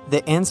affected,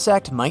 the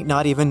insect might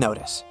not even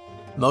notice.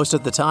 Most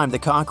of the time, the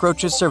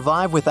cockroaches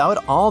survive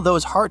without all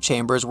those heart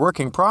chambers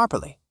working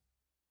properly.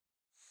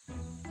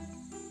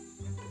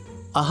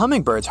 A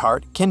hummingbird's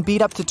heart can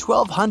beat up to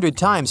 1,200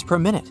 times per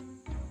minute.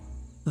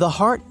 The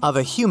heart of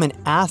a human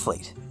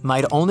athlete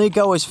might only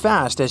go as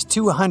fast as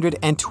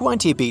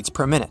 220 beats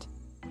per minute.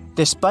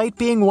 Despite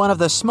being one of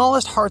the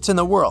smallest hearts in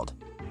the world,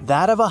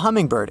 that of a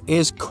hummingbird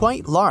is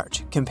quite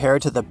large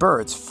compared to the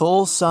bird's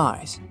full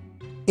size.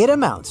 It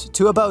amounts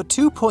to about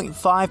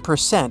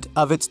 2.5%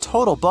 of its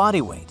total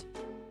body weight.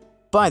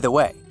 By the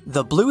way,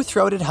 the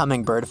blue-throated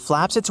hummingbird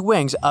flaps its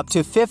wings up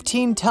to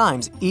 15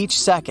 times each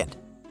second.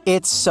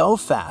 It's so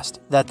fast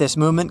that this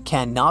movement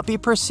cannot be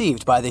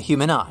perceived by the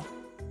human eye.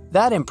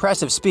 That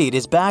impressive speed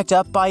is backed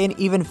up by an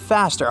even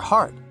faster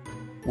heart,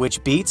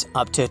 which beats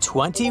up to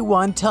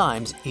 21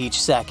 times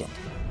each second.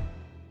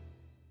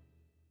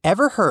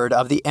 Ever heard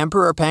of the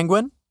emperor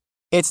penguin?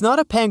 It's not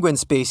a penguin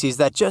species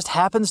that just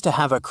happens to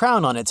have a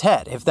crown on its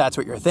head, if that's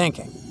what you're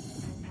thinking.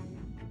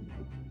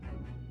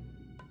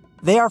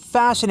 They are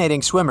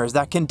fascinating swimmers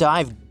that can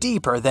dive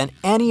deeper than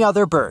any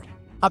other bird,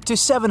 up to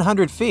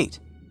 700 feet.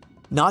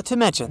 Not to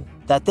mention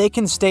that they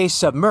can stay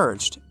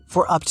submerged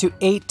for up to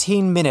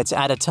 18 minutes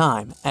at a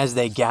time as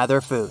they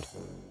gather food.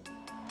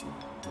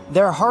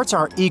 Their hearts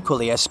are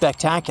equally as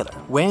spectacular,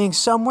 weighing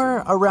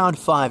somewhere around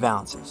 5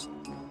 ounces.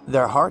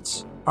 Their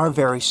hearts are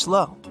very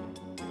slow.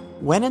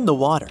 When in the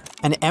water,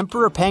 an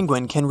emperor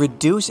penguin can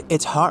reduce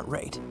its heart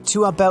rate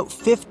to about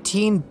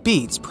 15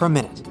 beats per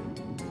minute.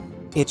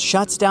 It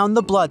shuts down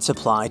the blood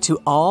supply to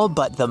all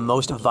but the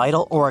most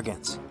vital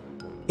organs.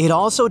 It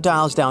also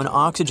dials down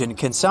oxygen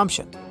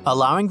consumption,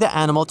 allowing the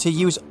animal to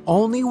use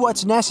only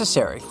what's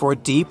necessary for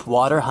deep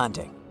water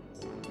hunting.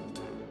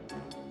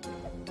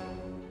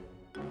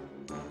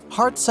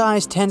 Heart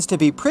size tends to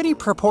be pretty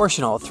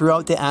proportional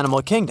throughout the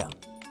animal kingdom.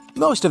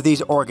 Most of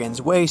these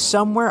organs weigh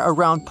somewhere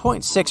around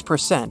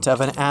 0.6%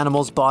 of an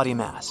animal's body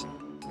mass.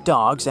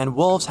 Dogs and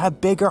wolves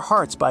have bigger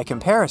hearts by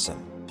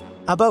comparison,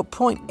 about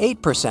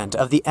 0.8%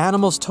 of the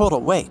animal's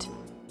total weight.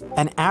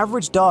 An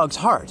average dog's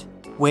heart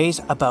weighs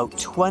about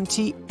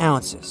 20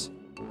 ounces.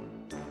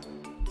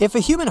 If a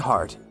human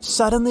heart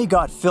suddenly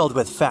got filled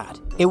with fat,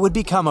 it would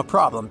become a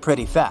problem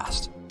pretty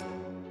fast.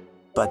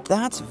 But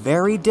that's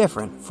very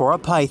different for a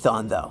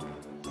python though.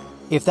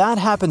 If that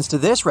happens to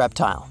this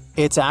reptile,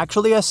 it's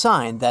actually a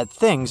sign that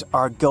things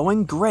are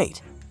going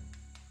great.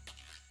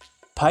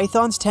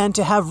 Pythons tend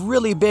to have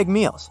really big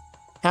meals.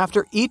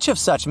 After each of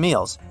such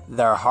meals,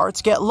 their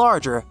hearts get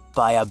larger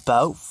by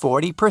about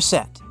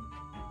 40%.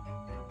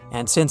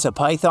 And since a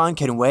python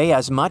can weigh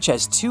as much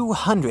as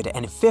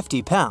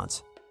 250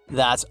 pounds,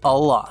 that's a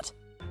lot.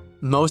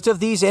 Most of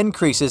these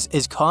increases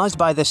is caused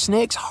by the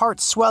snake's heart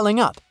swelling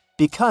up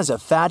because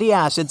of fatty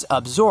acids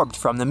absorbed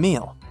from the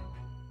meal.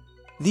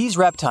 These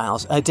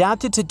reptiles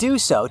adapted to do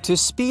so to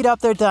speed up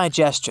their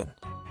digestion,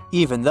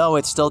 even though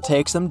it still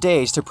takes them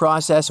days to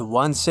process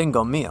one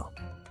single meal.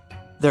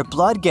 Their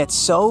blood gets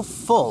so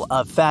full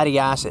of fatty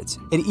acids,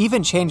 it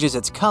even changes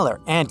its color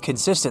and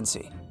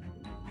consistency.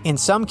 In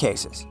some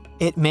cases,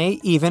 it may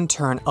even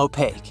turn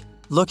opaque,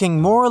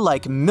 looking more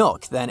like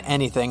milk than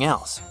anything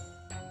else.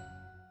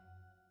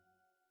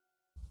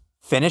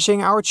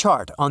 Finishing our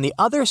chart on the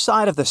other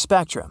side of the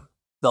spectrum,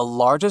 the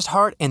largest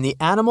heart in the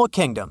animal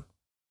kingdom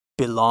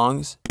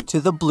belongs to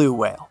the blue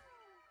whale.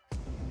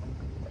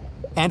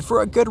 And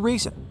for a good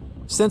reason,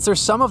 since they're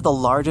some of the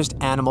largest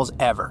animals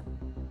ever.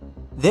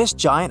 This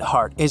giant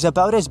heart is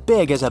about as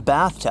big as a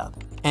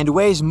bathtub and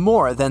weighs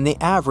more than the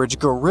average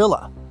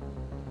gorilla.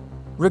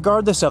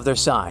 Regardless of their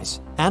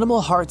size,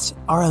 animal hearts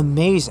are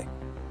amazing.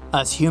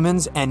 Us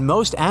humans and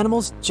most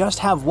animals just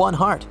have one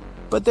heart,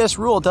 but this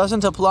rule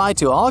doesn't apply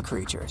to all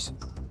creatures.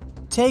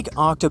 Take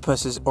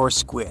octopuses or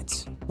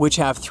squids, which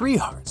have 3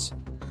 hearts.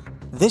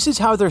 This is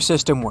how their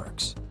system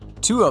works.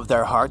 2 of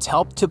their hearts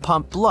help to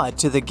pump blood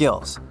to the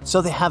gills,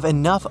 so they have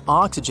enough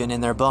oxygen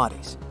in their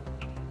bodies.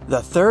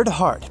 The 3rd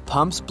heart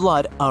pumps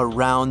blood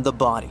around the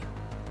body.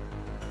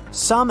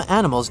 Some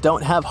animals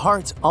don't have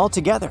hearts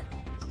altogether.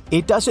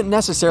 It doesn't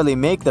necessarily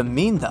make them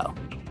mean though.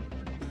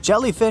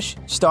 Jellyfish,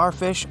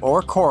 starfish,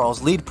 or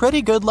corals lead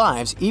pretty good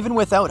lives even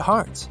without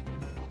hearts.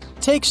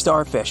 Take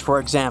starfish for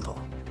example.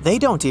 They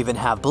don't even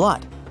have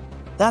blood.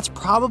 That's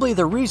probably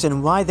the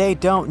reason why they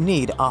don't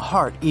need a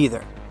heart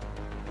either.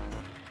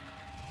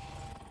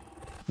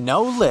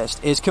 No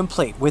list is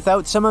complete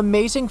without some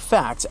amazing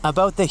facts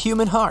about the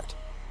human heart.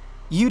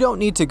 You don't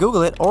need to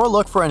Google it or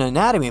look for an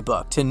anatomy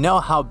book to know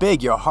how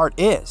big your heart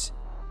is.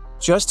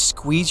 Just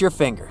squeeze your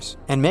fingers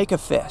and make a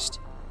fist.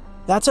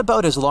 That's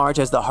about as large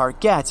as the heart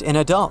gets in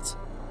adults.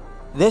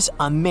 This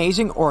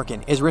amazing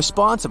organ is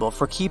responsible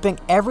for keeping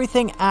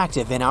everything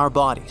active in our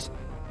bodies.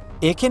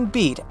 It can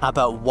beat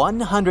about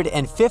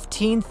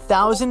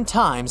 115,000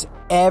 times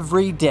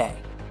every day.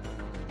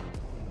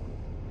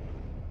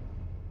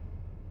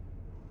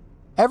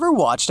 Ever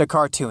watched a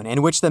cartoon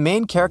in which the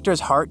main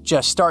character's heart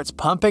just starts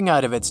pumping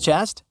out of its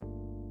chest?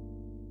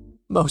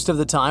 Most of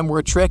the time,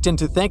 we're tricked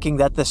into thinking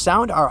that the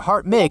sound our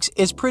heart makes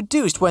is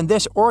produced when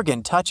this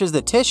organ touches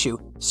the tissue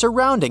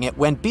surrounding it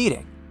when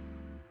beating.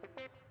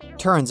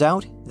 Turns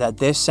out that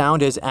this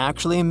sound is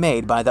actually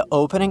made by the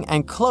opening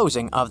and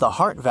closing of the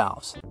heart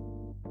valves.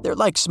 They're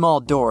like small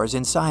doors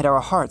inside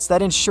our hearts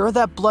that ensure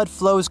that blood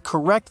flows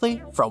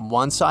correctly from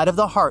one side of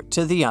the heart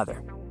to the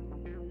other.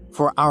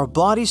 For our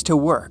bodies to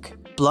work,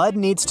 blood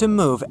needs to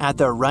move at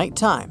the right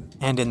time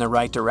and in the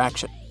right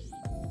direction.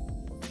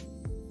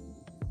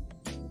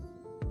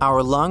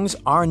 Our lungs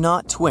are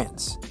not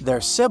twins,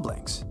 they're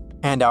siblings,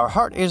 and our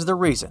heart is the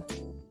reason.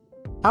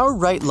 Our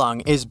right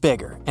lung is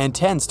bigger and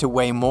tends to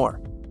weigh more,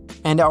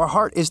 and our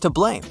heart is to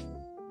blame.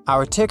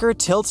 Our ticker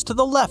tilts to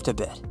the left a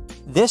bit.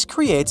 This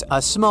creates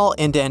a small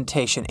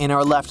indentation in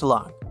our left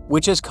lung,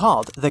 which is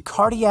called the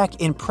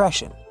cardiac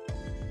impression.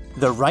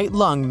 The right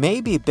lung may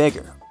be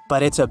bigger,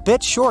 but it's a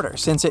bit shorter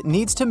since it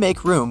needs to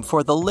make room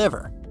for the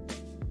liver.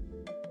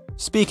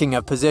 Speaking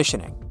of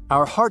positioning,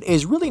 our heart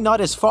is really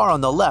not as far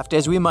on the left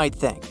as we might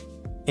think.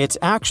 It's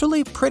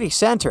actually pretty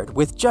centered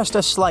with just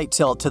a slight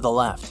tilt to the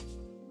left.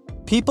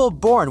 People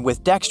born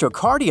with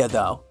dextrocardia,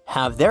 though,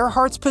 have their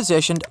hearts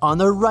positioned on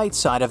the right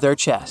side of their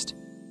chest.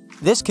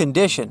 This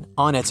condition,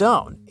 on its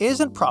own,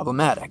 isn't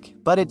problematic,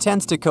 but it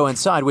tends to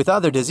coincide with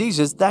other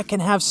diseases that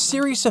can have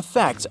serious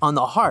effects on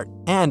the heart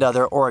and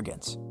other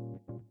organs.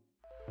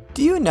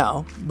 Do you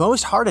know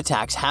most heart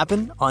attacks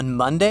happen on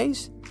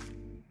Mondays?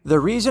 The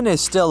reason is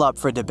still up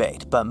for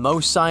debate, but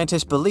most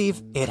scientists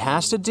believe it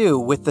has to do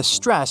with the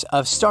stress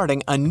of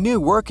starting a new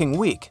working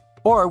week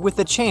or with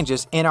the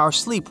changes in our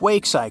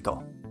sleep-wake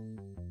cycle.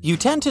 You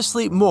tend to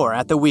sleep more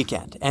at the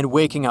weekend, and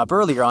waking up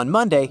earlier on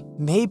Monday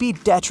may be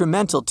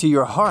detrimental to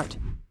your heart.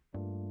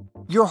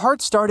 Your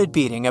heart started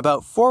beating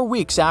about 4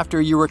 weeks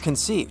after you were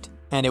conceived,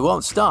 and it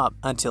won't stop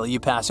until you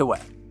pass away.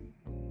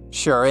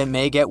 Sure, it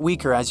may get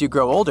weaker as you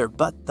grow older,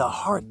 but the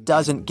heart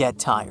doesn't get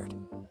tired.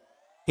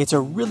 It's a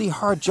really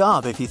hard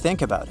job if you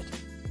think about it.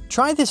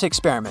 Try this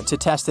experiment to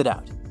test it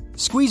out.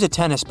 Squeeze a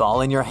tennis ball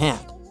in your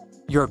hand.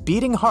 Your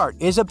beating heart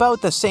is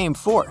about the same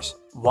force,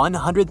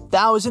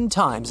 100,000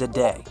 times a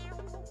day.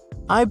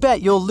 I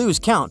bet you'll lose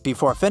count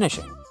before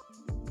finishing.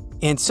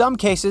 In some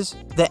cases,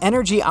 the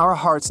energy our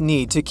hearts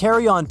need to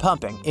carry on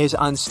pumping is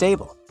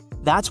unstable.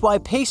 That's why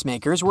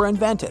pacemakers were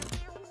invented.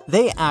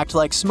 They act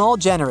like small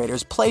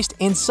generators placed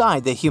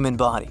inside the human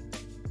body.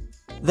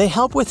 They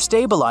help with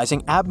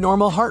stabilizing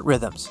abnormal heart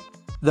rhythms.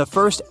 The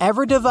first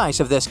ever device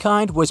of this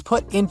kind was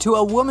put into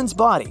a woman's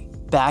body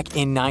back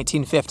in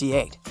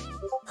 1958.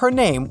 Her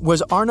name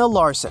was Arna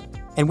Larson,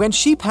 and when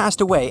she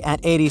passed away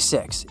at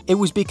 86, it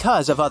was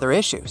because of other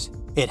issues.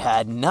 It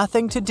had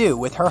nothing to do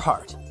with her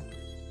heart.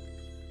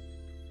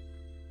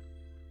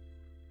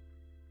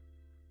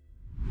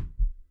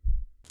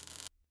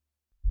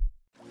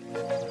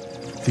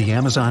 The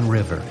Amazon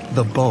River,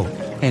 the boat,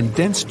 and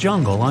dense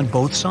jungle on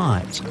both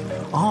sides.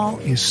 All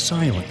is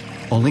silent.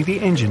 Only the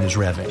engine is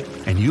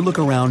revving, and you look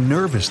around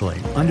nervously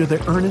under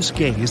the earnest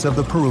gaze of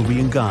the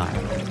Peruvian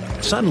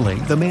guide. Suddenly,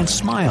 the man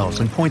smiles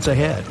and points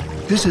ahead.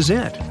 This is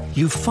it.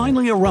 You've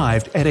finally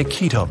arrived at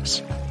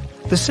Iquitos.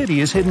 The city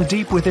is hidden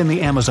deep within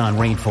the Amazon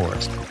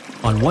rainforest.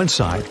 On one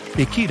side,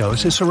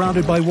 Iquitos is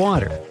surrounded by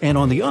water, and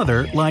on the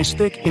other lies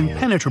thick,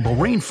 impenetrable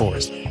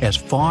rainforest as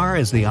far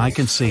as the eye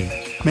can see,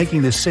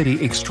 making this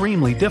city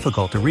extremely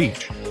difficult to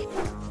reach.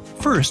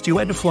 First, you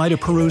had to fly to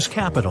Peru's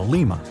capital,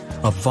 Lima,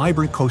 a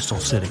vibrant coastal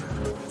city.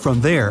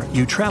 From there,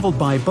 you traveled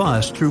by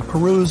bus through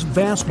Peru's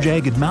vast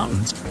jagged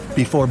mountains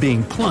before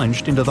being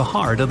plunged into the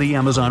heart of the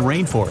Amazon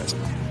rainforest.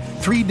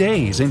 3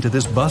 days into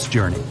this bus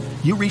journey,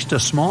 you reached a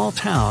small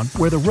town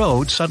where the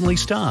road suddenly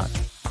stopped.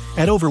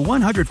 At over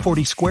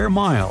 140 square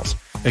miles,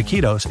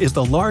 Iquitos is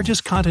the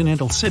largest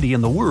continental city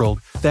in the world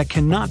that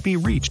cannot be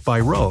reached by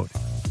road.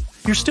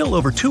 You're still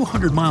over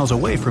 200 miles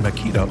away from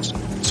Iquitos,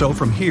 so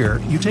from here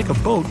you take a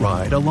boat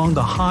ride along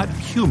the hot,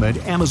 humid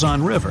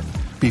Amazon River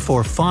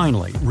before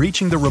finally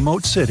reaching the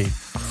remote city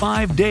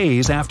 5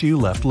 days after you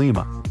left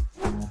Lima.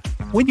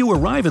 When you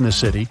arrive in the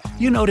city,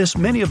 you notice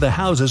many of the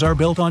houses are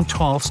built on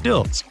tall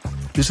stilts.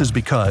 This is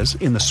because,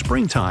 in the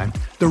springtime,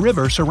 the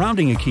river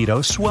surrounding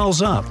Iquitos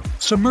swells up,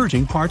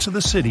 submerging parts of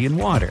the city in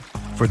water.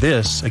 For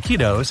this,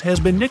 Iquitos has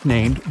been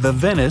nicknamed the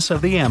Venice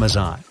of the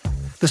Amazon.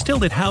 The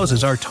stilted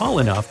houses are tall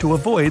enough to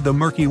avoid the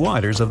murky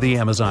waters of the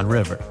Amazon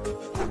River.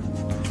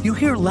 You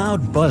hear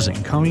loud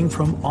buzzing coming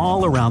from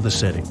all around the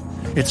city.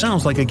 It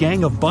sounds like a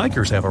gang of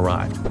bikers have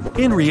arrived.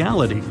 In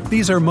reality,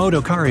 these are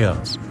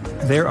motocarrios.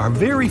 There are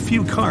very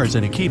few cars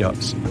in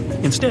Iquitos.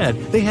 Instead,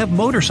 they have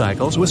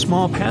motorcycles with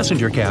small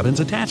passenger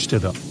cabins attached to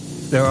them.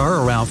 There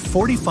are around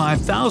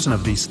 45,000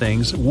 of these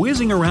things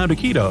whizzing around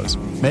Iquitos,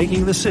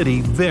 making the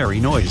city very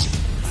noisy.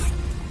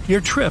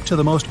 Your trip to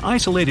the most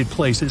isolated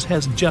places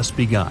has just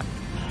begun.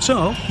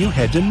 So, you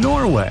head to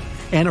Norway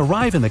and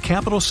arrive in the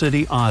capital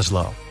city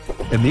Oslo.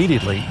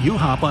 Immediately, you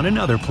hop on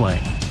another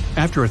plane.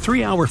 After a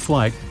 3-hour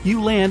flight,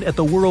 you land at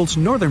the world's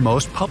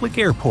northernmost public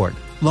airport,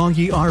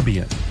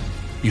 Longyearbyen.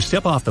 You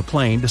step off the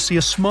plane to see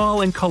a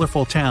small and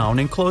colorful town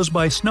enclosed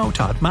by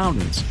snow-topped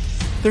mountains.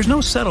 There's no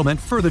settlement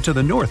further to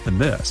the north than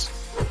this.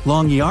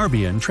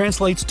 Longyearbyen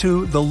translates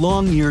to the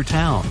Long Year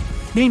Town,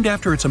 named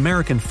after its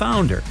American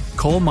founder,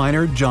 coal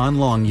miner John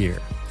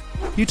Longyear.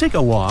 You take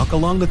a walk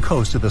along the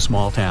coast of the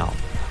small town.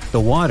 The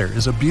water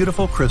is a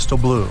beautiful crystal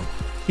blue.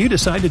 You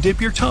decide to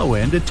dip your toe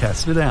in to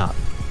test it out.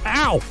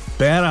 Ow!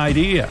 Bad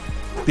idea.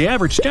 The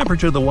average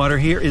temperature of the water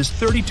here is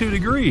 32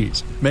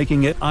 degrees,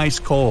 making it ice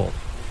cold.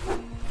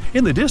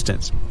 In the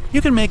distance,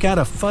 you can make out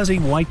a fuzzy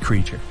white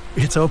creature.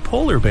 It's a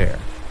polar bear.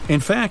 In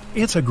fact,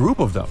 it's a group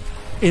of them.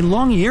 In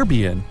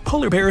Longyearbyen,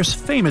 polar bears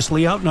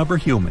famously outnumber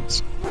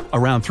humans.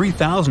 Around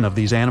 3,000 of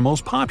these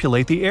animals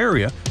populate the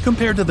area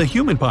compared to the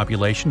human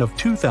population of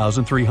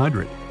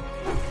 2,300.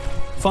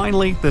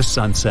 Finally, the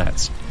sun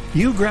sets.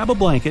 You grab a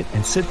blanket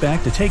and sit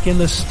back to take in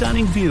the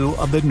stunning view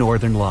of the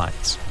northern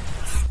lights.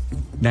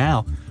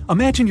 Now,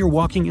 imagine you're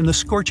walking in the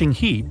scorching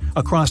heat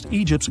across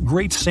Egypt's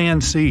Great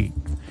Sand Sea.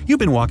 You've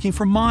been walking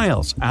for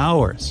miles,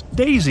 hours,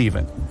 days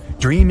even,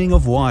 dreaming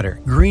of water,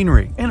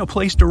 greenery, and a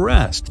place to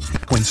rest,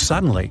 when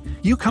suddenly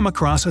you come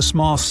across a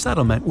small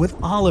settlement with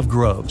olive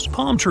groves,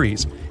 palm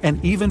trees,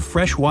 and even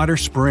freshwater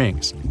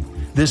springs.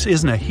 This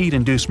isn't a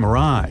heat-induced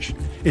mirage.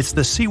 It's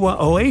the Siwa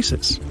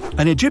Oasis,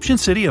 an Egyptian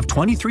city of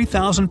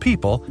 23,000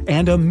 people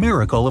and a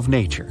miracle of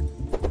nature.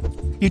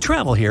 You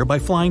travel here by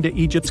flying to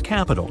Egypt's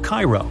capital,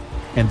 Cairo,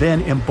 and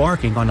then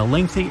embarking on a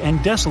lengthy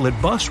and desolate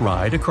bus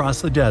ride across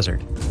the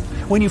desert.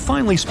 When you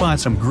finally spot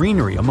some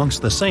greenery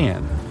amongst the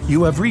sand,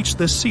 you have reached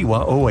the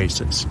Siwa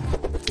Oasis.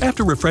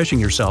 After refreshing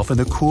yourself in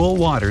the cool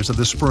waters of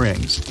the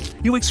springs,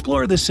 you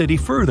explore the city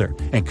further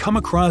and come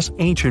across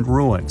ancient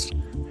ruins.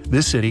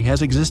 This city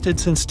has existed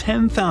since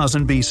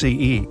 10,000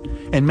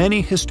 BCE, and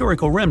many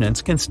historical remnants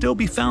can still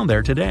be found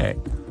there today.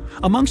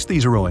 Amongst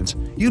these ruins,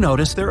 you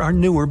notice there are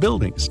newer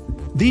buildings.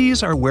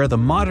 These are where the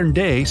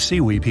modern-day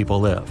Siwi people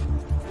live.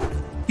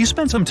 You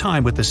spend some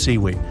time with the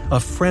Siwi, a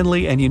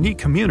friendly and unique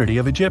community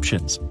of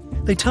Egyptians.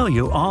 They tell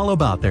you all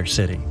about their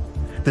city.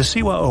 The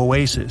Siwa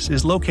Oasis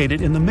is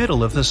located in the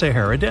middle of the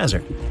Sahara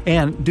Desert,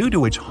 and due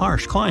to its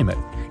harsh climate,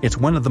 it's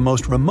one of the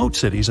most remote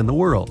cities in the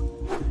world.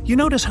 You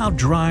notice how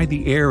dry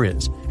the air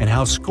is and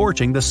how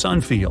scorching the sun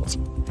feels.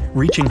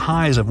 Reaching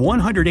highs of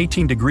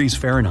 118 degrees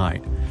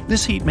Fahrenheit,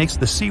 this heat makes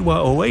the Siwa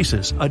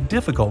Oasis a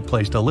difficult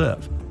place to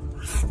live.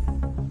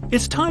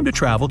 It's time to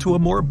travel to a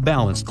more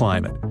balanced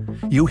climate.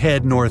 You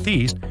head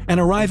northeast and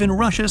arrive in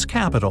Russia's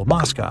capital,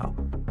 Moscow.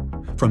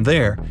 From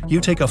there,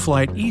 you take a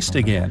flight east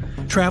again,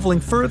 traveling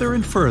further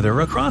and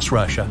further across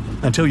Russia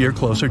until you're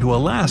closer to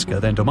Alaska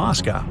than to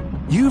Moscow.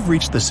 You've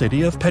reached the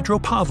city of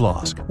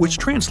Petropavlovsk, which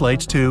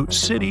translates to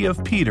City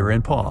of Peter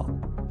and Paul.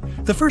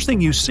 The first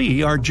thing you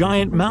see are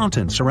giant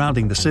mountains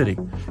surrounding the city,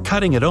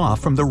 cutting it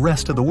off from the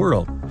rest of the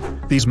world.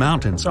 These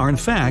mountains are in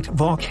fact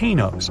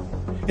volcanoes.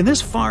 In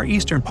this far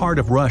eastern part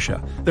of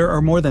Russia, there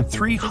are more than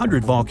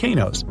 300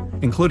 volcanoes,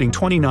 including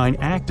 29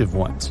 active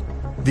ones.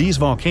 These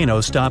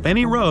volcanoes stop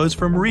any roads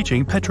from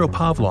reaching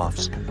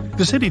Petropavlovsk.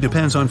 The city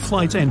depends on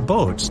flights and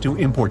boats to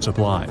import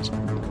supplies.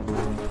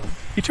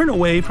 You turn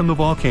away from the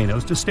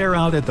volcanoes to stare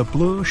out at the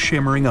blue,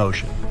 shimmering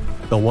ocean.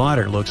 The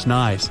water looks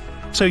nice,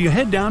 so you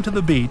head down to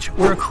the beach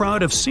where a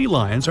crowd of sea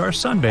lions are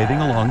sunbathing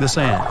along the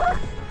sand.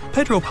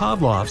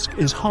 Petropavlovsk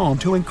is home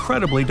to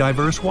incredibly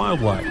diverse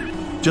wildlife.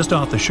 Just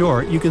off the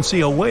shore, you can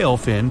see a whale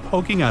fin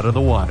poking out of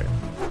the water.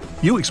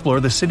 You explore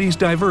the city's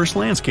diverse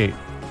landscape.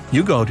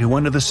 You go to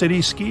one of the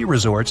city's ski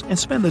resorts and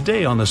spend the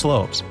day on the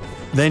slopes.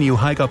 Then you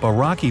hike up a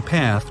rocky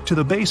path to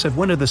the base of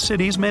one of the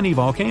city's many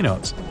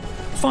volcanoes.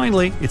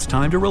 Finally, it's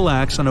time to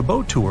relax on a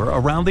boat tour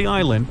around the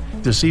island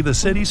to see the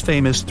city's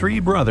famous Three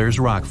Brothers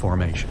rock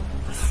formation.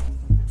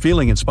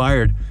 Feeling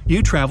inspired,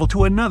 you travel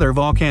to another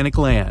volcanic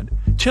land,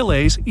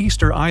 Chile's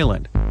Easter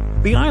Island.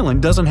 The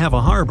island doesn't have a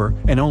harbor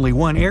and only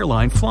one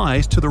airline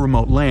flies to the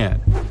remote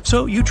land,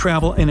 so you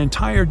travel an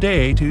entire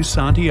day to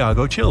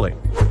Santiago, Chile.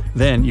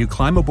 Then you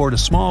climb aboard a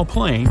small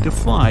plane to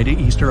fly to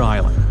Easter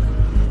Island.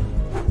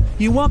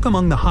 You walk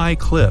among the high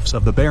cliffs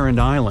of the barren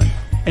island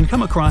and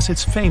come across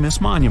its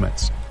famous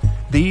monuments.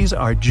 These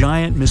are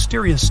giant,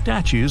 mysterious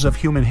statues of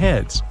human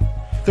heads.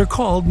 They're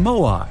called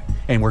moai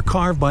and were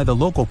carved by the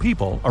local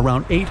people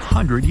around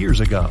 800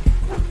 years ago.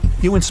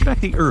 You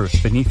inspect the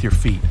earth beneath your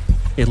feet.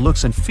 It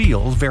looks and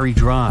feels very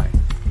dry.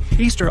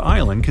 Easter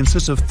Island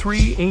consists of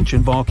 3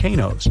 ancient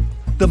volcanoes.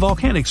 The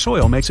volcanic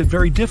soil makes it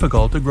very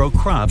difficult to grow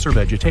crops or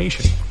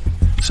vegetation.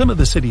 Some of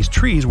the city's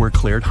trees were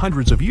cleared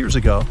hundreds of years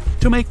ago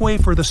to make way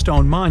for the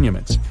stone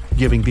monuments,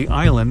 giving the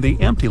island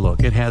the empty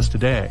look it has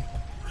today.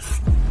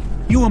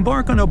 You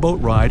embark on a boat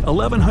ride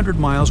 1,100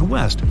 miles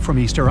west from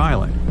Easter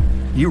Island.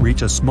 You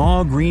reach a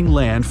small green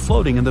land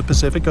floating in the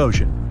Pacific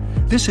Ocean.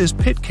 This is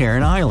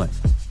Pitcairn Island.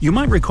 You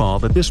might recall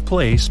that this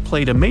place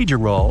played a major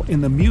role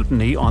in the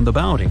mutiny on the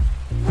Bounty.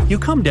 You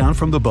come down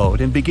from the boat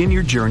and begin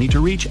your journey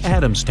to reach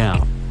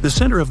Adamstown, the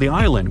center of the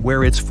island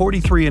where its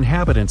 43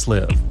 inhabitants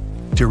live.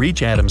 To reach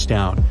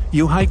Adamstown,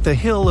 you hike the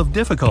Hill of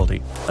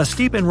Difficulty, a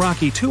steep and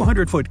rocky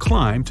 200-foot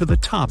climb to the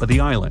top of the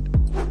island.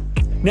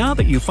 Now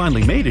that you've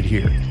finally made it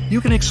here, you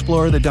can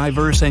explore the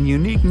diverse and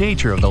unique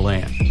nature of the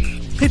land.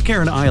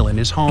 Pitcairn Island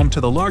is home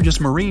to the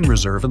largest marine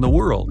reserve in the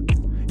world.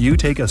 You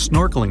take a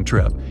snorkeling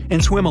trip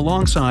and swim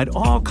alongside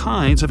all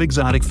kinds of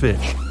exotic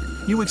fish.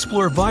 You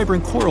explore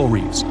vibrant coral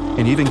reefs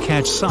and even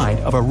catch sight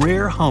of a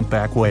rare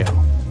humpback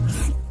whale.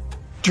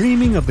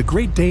 Dreaming of the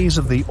great days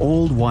of the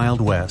old Wild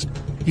West,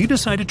 you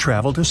decide to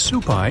travel to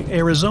Supai,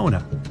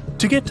 Arizona.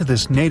 To get to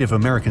this Native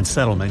American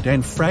settlement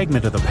and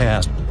fragment of the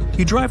past,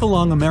 you drive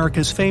along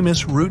America's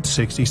famous Route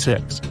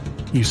 66.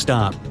 You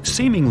stop,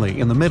 seemingly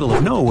in the middle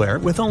of nowhere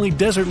with only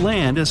desert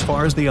land as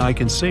far as the eye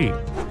can see.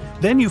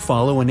 Then you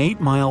follow an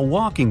 8-mile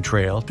walking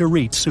trail to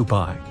reach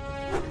Supai.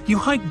 You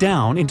hike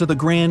down into the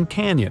Grand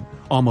Canyon,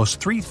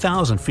 almost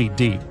 3,000 feet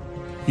deep.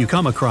 You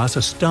come across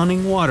a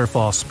stunning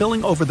waterfall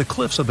spilling over the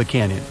cliffs of the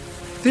canyon.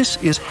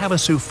 This is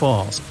Havasu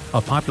Falls,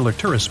 a popular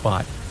tourist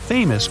spot,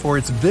 famous for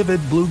its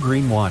vivid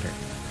blue-green water.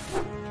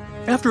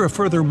 After a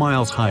further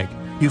mile's hike,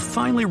 you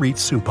finally reach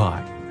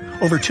Supai.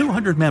 Over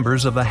 200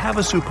 members of the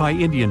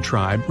Havasupai Indian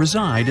tribe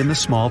reside in the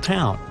small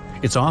town.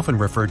 It's often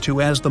referred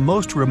to as the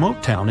most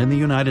remote town in the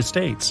United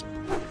States.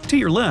 To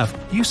your left,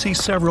 you see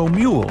several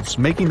mules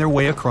making their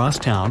way across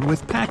town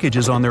with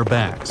packages on their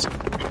backs.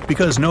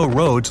 Because no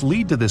roads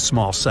lead to this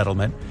small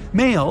settlement,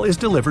 mail is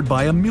delivered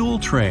by a mule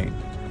train.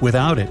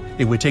 Without it,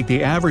 it would take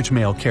the average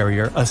mail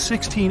carrier a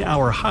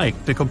 16-hour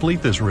hike to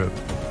complete this route.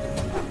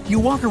 You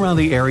walk around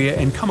the area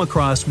and come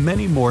across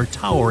many more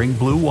towering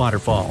blue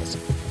waterfalls.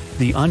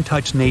 The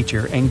untouched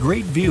nature and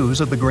great views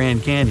of the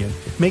Grand Canyon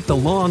make the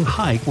long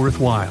hike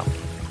worthwhile.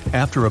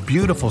 After a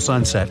beautiful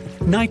sunset,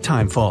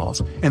 nighttime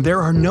falls, and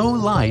there are no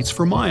lights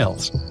for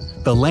miles.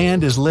 The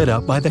land is lit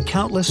up by the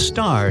countless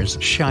stars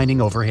shining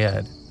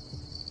overhead.